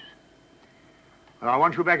 Right. Well, I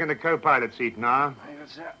want you back in the co-pilot seat now. Very good,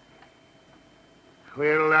 sir.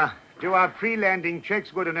 We'll do our pre-landing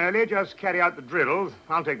checks good and early. Just carry out the drills.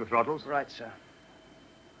 I'll take the throttles. Right, sir.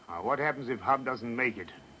 Now, what happens if Hub doesn't make it?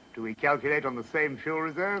 Do we calculate on the same fuel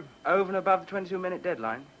reserve? Over and above the 22-minute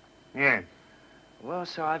deadline? Yes. Well,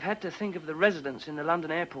 sir, I've had to think of the residents in the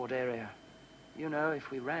London airport area. You know,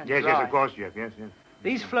 if we ran Yes, dry. yes, of course, Jeff. Yes, yes.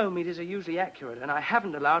 These flow meters are usually accurate, and I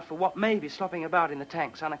haven't allowed for what may be slopping about in the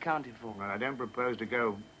tanks unaccounted for. Well, I don't propose to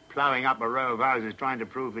go plowing up a row of houses trying to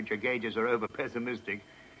prove that your gauges are over-pessimistic.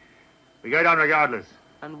 We go down regardless.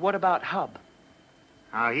 And what about Hub?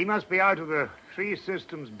 Now, he must be out of the three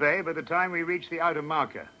systems bay by the time we reach the outer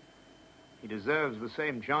marker. He deserves the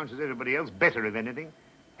same chance as everybody else, better if anything.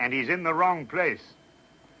 And he's in the wrong place.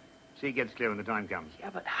 See, he gets clear when the time comes. Yeah,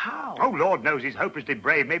 but how? Oh, Lord knows he's hopelessly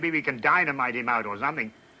brave. Maybe we can dynamite him out or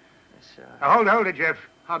something. Yes, sir. Now, hold it, Jeff.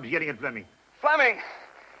 Hub's yelling at Fleming. Fleming,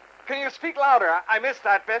 can you speak louder? I missed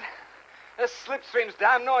that bit. This slipstream's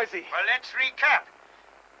damn noisy. Well, let's recap.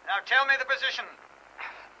 Now tell me the position.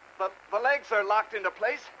 The legs are locked into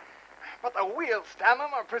place, but the wheels, damn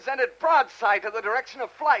them, are presented broadside to the direction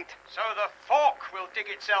of flight. So the fork will dig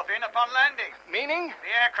itself in upon landing. Meaning?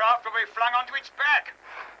 The aircraft will be flung onto its back.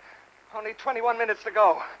 Only 21 minutes to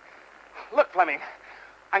go. Look, Fleming,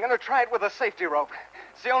 I'm going to try it with a safety rope.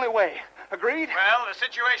 It's the only way. Agreed? Well, the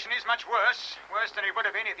situation is much worse. Worse than it would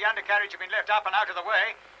have been if the undercarriage had been left up and out of the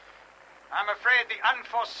way. I'm afraid the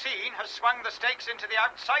unforeseen has swung the stakes into the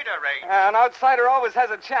outsider range. An outsider always has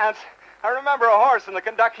a chance. I remember a horse in the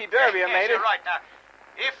Kentucky Derby yes, made you're it. right. Now,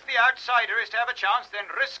 if the outsider is to have a chance, then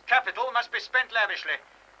risk capital must be spent lavishly.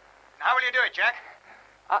 How will you do it, Jack?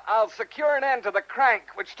 I'll secure an end to the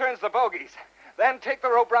crank, which turns the bogies. Then take the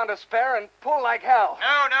rope round a spare and pull like hell.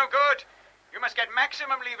 No good. You must get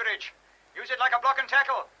maximum leverage. Use it like a block and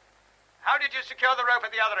tackle. How did you secure the rope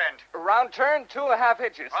at the other end? Round turn, 2.5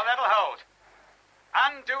 inches. Well, that'll hold.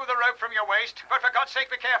 Undo the rope from your waist, but for God's sake,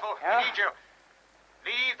 be careful. Yeah? We need you.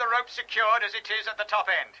 Leave the rope secured as it is at the top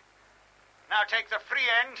end. Now take the free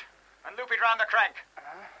end and loop it round the crank.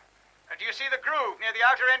 Do you see the groove near the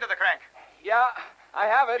outer end of the crank? Yeah, I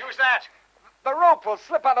have it. Use that. The rope will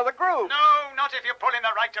slip out of the groove. No, not if you pull in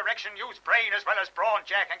the right direction. Use brain as well as brawn,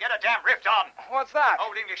 Jack, and get a damn rift on. What's that?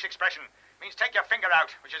 Old English expression. Means take your finger out,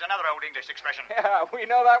 which is another old English expression. Yeah, we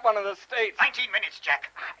know that one in the States. 19 minutes, Jack.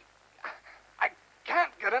 I can't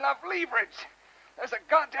get enough leverage. There's a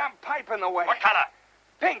goddamn pipe in the way. What color?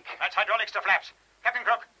 Pink. That's hydraulics to flaps. Captain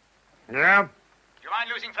Crook, Yeah? do you mind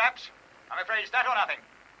losing flaps? I'm afraid it's that or nothing.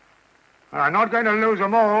 I'm not going to lose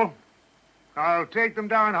them all. I'll take them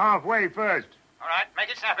down halfway first. All right, make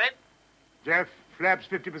it snappy. Jeff, flaps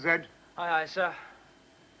 50%. Aye, sir.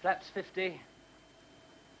 Flaps 50.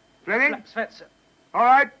 Fleming? Flaps fat, sir. All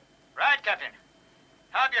right. Right, Captain.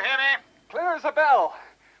 Help, you hear me? Clear as a bell.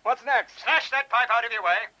 What's next? Slash that pipe out of your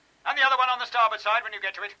way, and the other one on the starboard side when you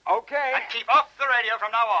get to it. Okay. And keep off the radio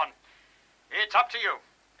from now on. It's up to you.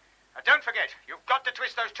 Don't forget, you've got to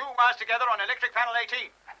twist those two wires together on electric panel 18.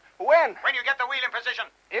 When? When you get the wheel in position.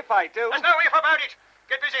 If I do. There's no if about it.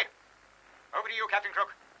 Get busy. Over to you, Captain Crook.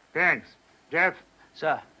 Thanks. Jeff?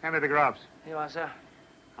 Sir. Hand me the graphs. Here you are, sir.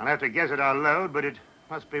 I'll have to guess at our load, but it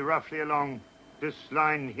must be roughly along this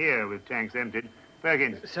line here with tanks emptied.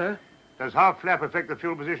 Perkins. Sir? Does half flap affect the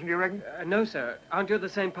fuel position, do you reckon? No, sir. Aren't you at the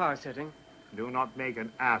same power setting? Do not make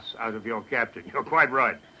an ass out of your captain. You're quite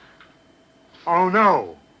right. Oh,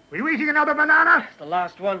 no. Were you eating another banana? It's the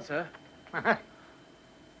last one, sir.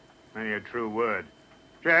 Many a true word.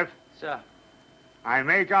 Jeff? Sir. I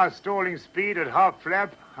make our stalling speed at half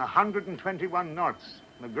flap 121 knots.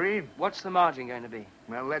 Agree? What's the margin going to be?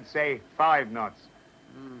 Well, let's say 5 knots.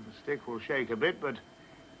 The stick will shake a bit, but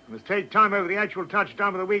we must take time over the actual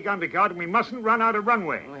touchdown with a weak undercut, and we mustn't run out of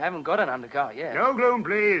runway. We haven't got an undercut yet. No gloom,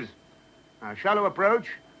 please. Now, shallow approach.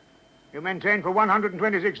 You maintain for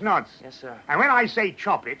 126 knots. Yes, sir. And when I say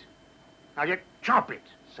chop it, now you chop it.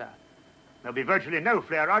 Sir. There'll be virtually no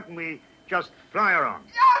flare out, and we just fly her on.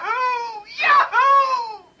 Yahoo!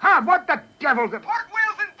 Yahoo! Hub, what the devil's the... Port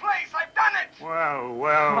wheel's in place. I've done it.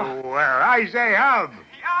 Well. I say, Hub.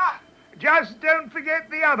 Yeah? Just don't forget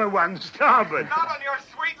the other one, starboard. Not on your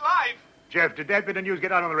sweet life. Jeff, did that bit of news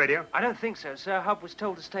get out on the radio? I don't think so, sir. Hub was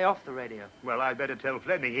told to stay off the radio. Well, I'd better tell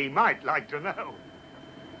Fleming. He might like to know.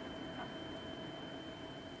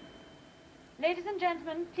 Ladies and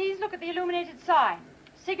gentlemen, please look at the illuminated sign.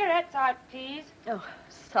 Cigarettes out, please. Oh,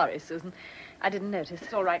 sorry, Susan. I didn't notice.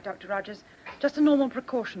 It's all right, Dr. Rogers. Just a normal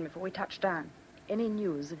precaution before we touch down. Any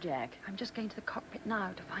news of Jack? I'm just going to the cockpit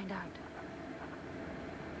now to find out.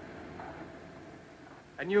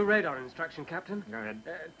 A new radar instruction, Captain. Go ahead.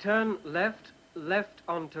 Turn left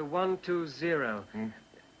onto 120.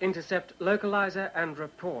 Intercept localizer and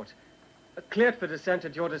report. Cleared for descent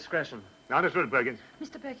at your discretion. Understood, Perkins.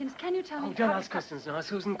 Mr. Perkins, can you tell me... Oh, don't ask questions now,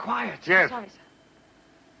 Susan. Quiet. Jeff. Sorry, sir.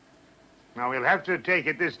 Now, we'll have to take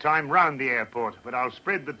it this time round the airport, but I'll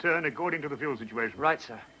spread the turn according to the fuel situation. Right,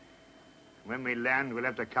 sir. When we land, we'll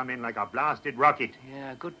have to come in like a blasted rocket.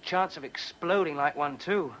 Yeah, good chance of exploding like one,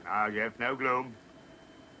 too. Now, Jeff, no gloom.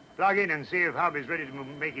 Plug in and see if Hub is ready to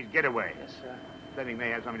make his getaway. Yes, sir. Fleming may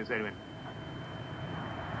have something to say to him.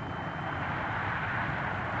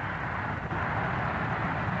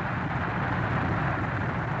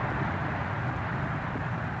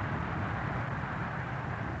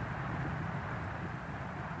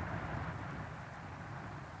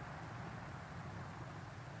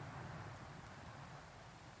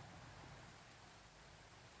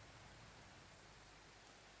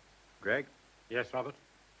 Greg? Yes, Robert?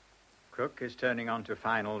 Crook is turning on to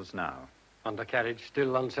finals now. Undercarriage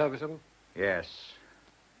still unserviceable? Yes.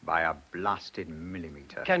 By a blasted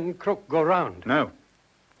millimeter. Can Crook go round? No.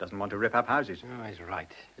 Doesn't want to rip up houses. Oh, he's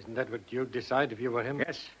right. Isn't that what you'd decide if you were him?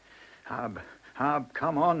 Yes. Hub,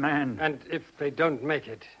 come on, man. And if they don't make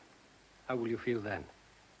it, how will you feel then?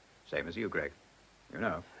 Same as you, Greg. You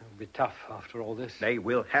know. It'll be tough after all this. They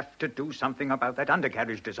will have to do something about that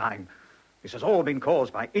undercarriage design. This has all been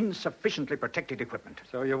caused by insufficiently protected equipment.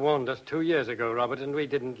 So you warned us 2 years ago, Robert, and we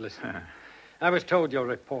didn't listen. I was told your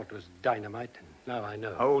report was dynamite, and now I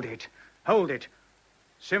know. Hold it. Hold it.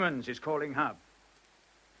 Simmons is calling Hub.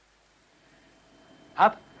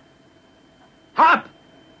 Hub? Hub!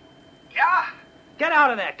 Yeah? Get out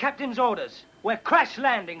of there. Captain's orders. We're crash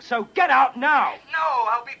landing, so get out now. No,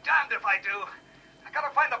 I'll be damned if I do. I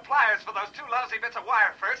gotta find the pliers for those 2 lousy bits of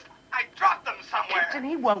wire first. I dropped them somewhere. Captain,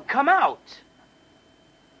 he won't come out.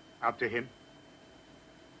 Up to him.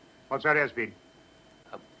 What's our airspeed?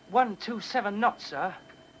 127 knots, sir.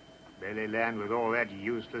 Belly land with all that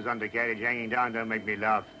useless undercarriage hanging down don't make me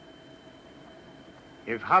laugh.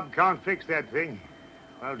 If Hub can't fix that thing,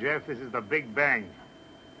 well, Jeff, this is the big bang.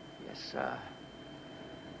 Yes, sir.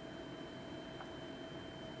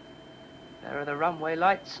 There are the runway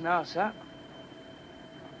lights now, sir.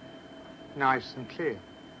 Nice and clear.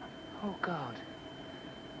 Oh, God.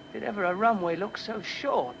 Did ever a runway look so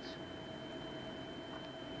short?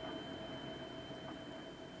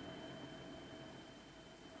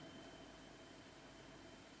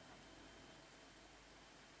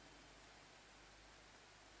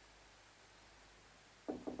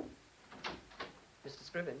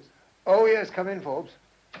 Mr. Scrivens? Oh, yes, come in, Forbes.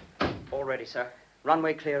 All ready, sir.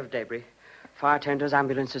 Runway clear of debris. Fire tenders,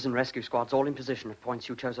 ambulances, and rescue squads all in position at points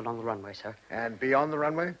you chose along the runway, sir. And beyond the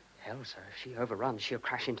runway? Hell, sir, if she overruns, she'll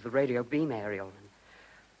crash into the radio beam aerial.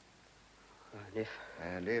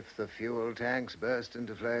 And if the fuel tanks burst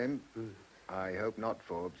into flame? I hope not,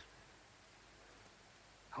 Forbes.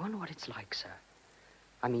 I wonder what it's like, sir.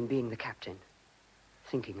 I mean, being the captain.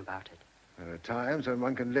 Thinking about it. There are times when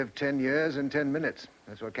one can live 10 years in 10 minutes.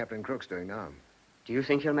 That's what Captain Crook's doing now. Do you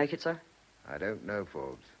think he'll make it, sir? I don't know,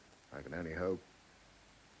 Forbes. I can only hope.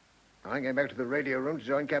 I'm going back to the radio room to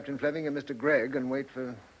join Captain Fleming and Mr. Gregg and wait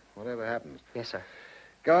for whatever happens. Yes, sir.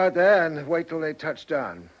 Go out there and wait till they touch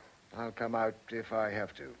down. I'll come out if I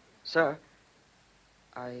have to. Sir,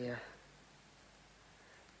 I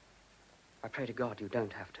pray to God you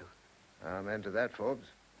don't have to. Amen to that, Forbes.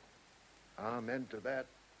 Amen to that.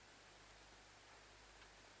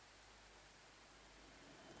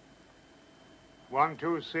 One,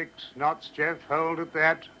 2, 6 knots, Jeff. Hold at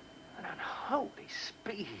that. An unholy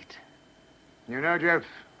speed. You know, Jeff,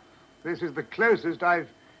 this is the closest I've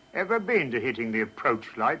ever been to hitting the approach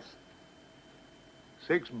lights.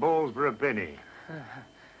 6 balls for a penny.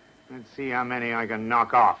 Let's see how many I can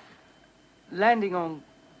knock off. Landing on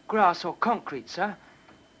grass or concrete, sir?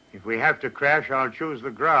 If we have to crash, I'll choose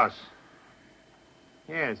the grass.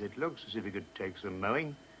 Yes, it looks as if it could take some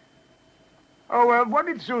mowing. Oh, what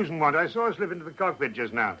did Susan want? I saw her slip into the cockpit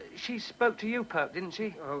just now. She spoke to you, Perk, didn't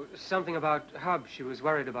she? Oh, something about Hub. She was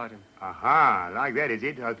worried about him. Aha, like that, is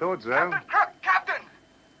it? I thought so. Captain Crook! Captain!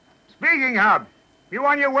 Speaking, Hub, you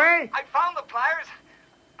on your way? I found the pliers.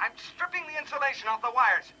 I'm stripping the insulation off the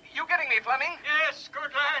wires. You getting me, Fleming? Yes, good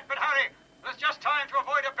lad, but hurry. There's just time to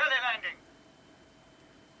avoid a belly landing.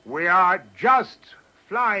 We are just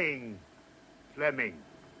flying, Fleming.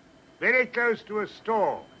 Very close to a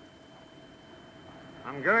store.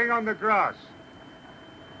 I'm going on the grass.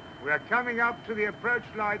 We're coming up to the approach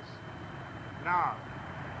lights now.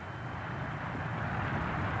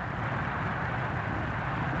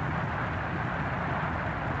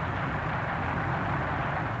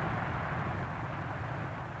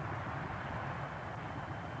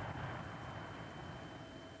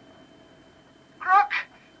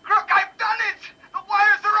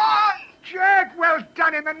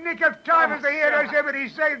 In the nick of time as the hero said, but he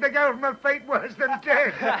saved the girl from a fate worse than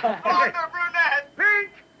death. Father Brunette!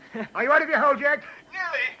 Pink! Are you out of your hole, Jack?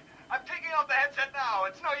 Nearly. I'm taking off the headset now.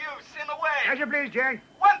 It's no use. In the way. As you please, Jack.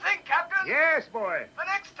 One thing, Captain. Yes, boy. The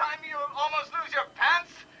next time you almost lose your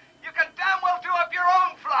pants, you can damn well do up your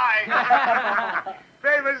own fly.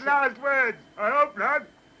 Famous last words. I hope not.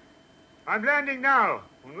 I'm landing now.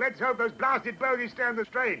 And let's hope those blasted bogies stand the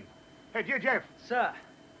strain. Hey, dear Jeff. Sir.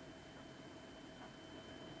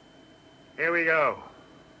 Here we go.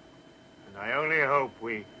 And I only hope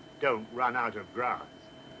we don't run out of grass.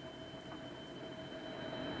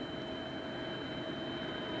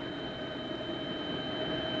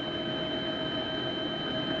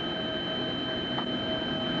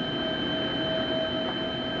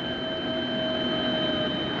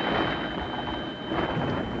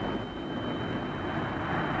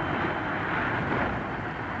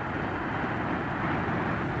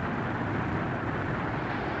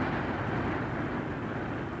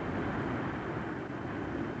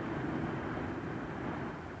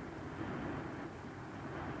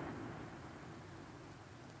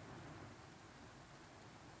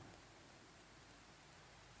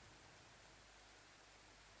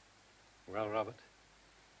 Well, Robert,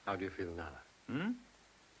 how do you feel now?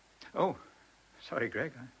 Oh, sorry,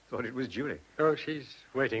 Greg. I thought it was Julie. Oh, she's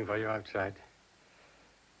waiting for you outside.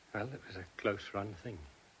 Well, it was a close-run thing.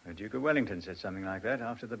 The Duke of Wellington said something like that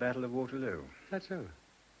after the Battle of Waterloo. That's so.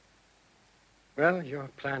 Well, your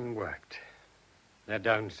plan worked. They're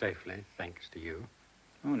down safely, thanks to you.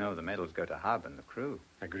 Oh, no, the medals go to Hub and the crew.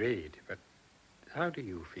 Agreed, but how do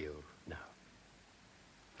you feel now?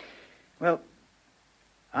 Well,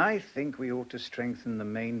 I think we ought to strengthen the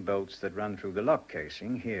main bolts that run through the lock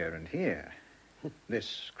casing here and here.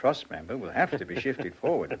 This cross member will have to be shifted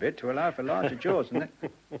forward a bit to allow for larger jaws. And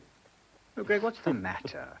then... Oh, Greg, what's the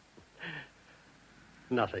matter?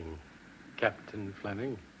 Nothing, Captain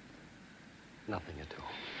Fleming. Nothing at all.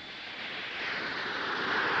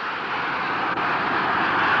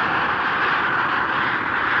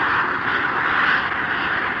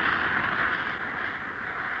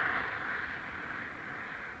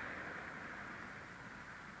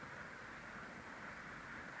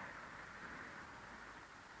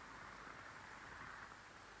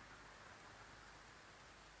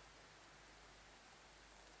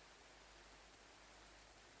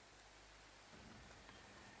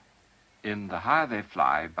 In The Higher They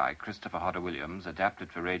Fly by Christopher Hodder-Williams,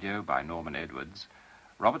 adapted for radio by Norman Edwards,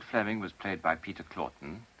 Robert Fleming was played by Peter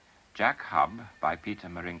Claughton, Jack Hub by Peter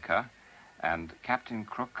Marinka, and Captain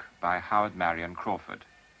Crook by Howard Marion Crawford.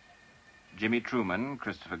 Jimmy Truman,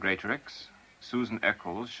 Christopher Greatorex, Susan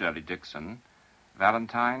Eccles, Shirley Dixon,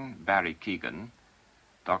 Valentine, Barry Keegan,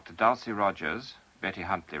 Dr. Dulcie Rogers, Betty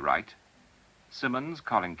Huntley Wright, Simmons,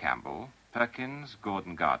 Colin Campbell, Perkins,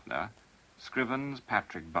 Gordon Gardner, Scrivens,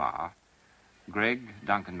 Patrick Barr, Gregg,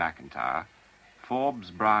 Duncan McIntyre,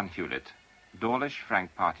 Forbes, Brian Hewlett, Dawlish,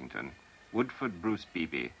 Frank Partington, Woodford, Bruce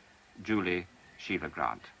Beebe, Julie, Sheila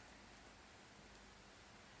Grant.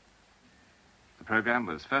 The program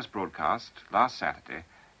was first broadcast last Saturday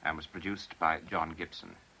and was produced by John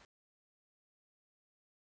Gibson.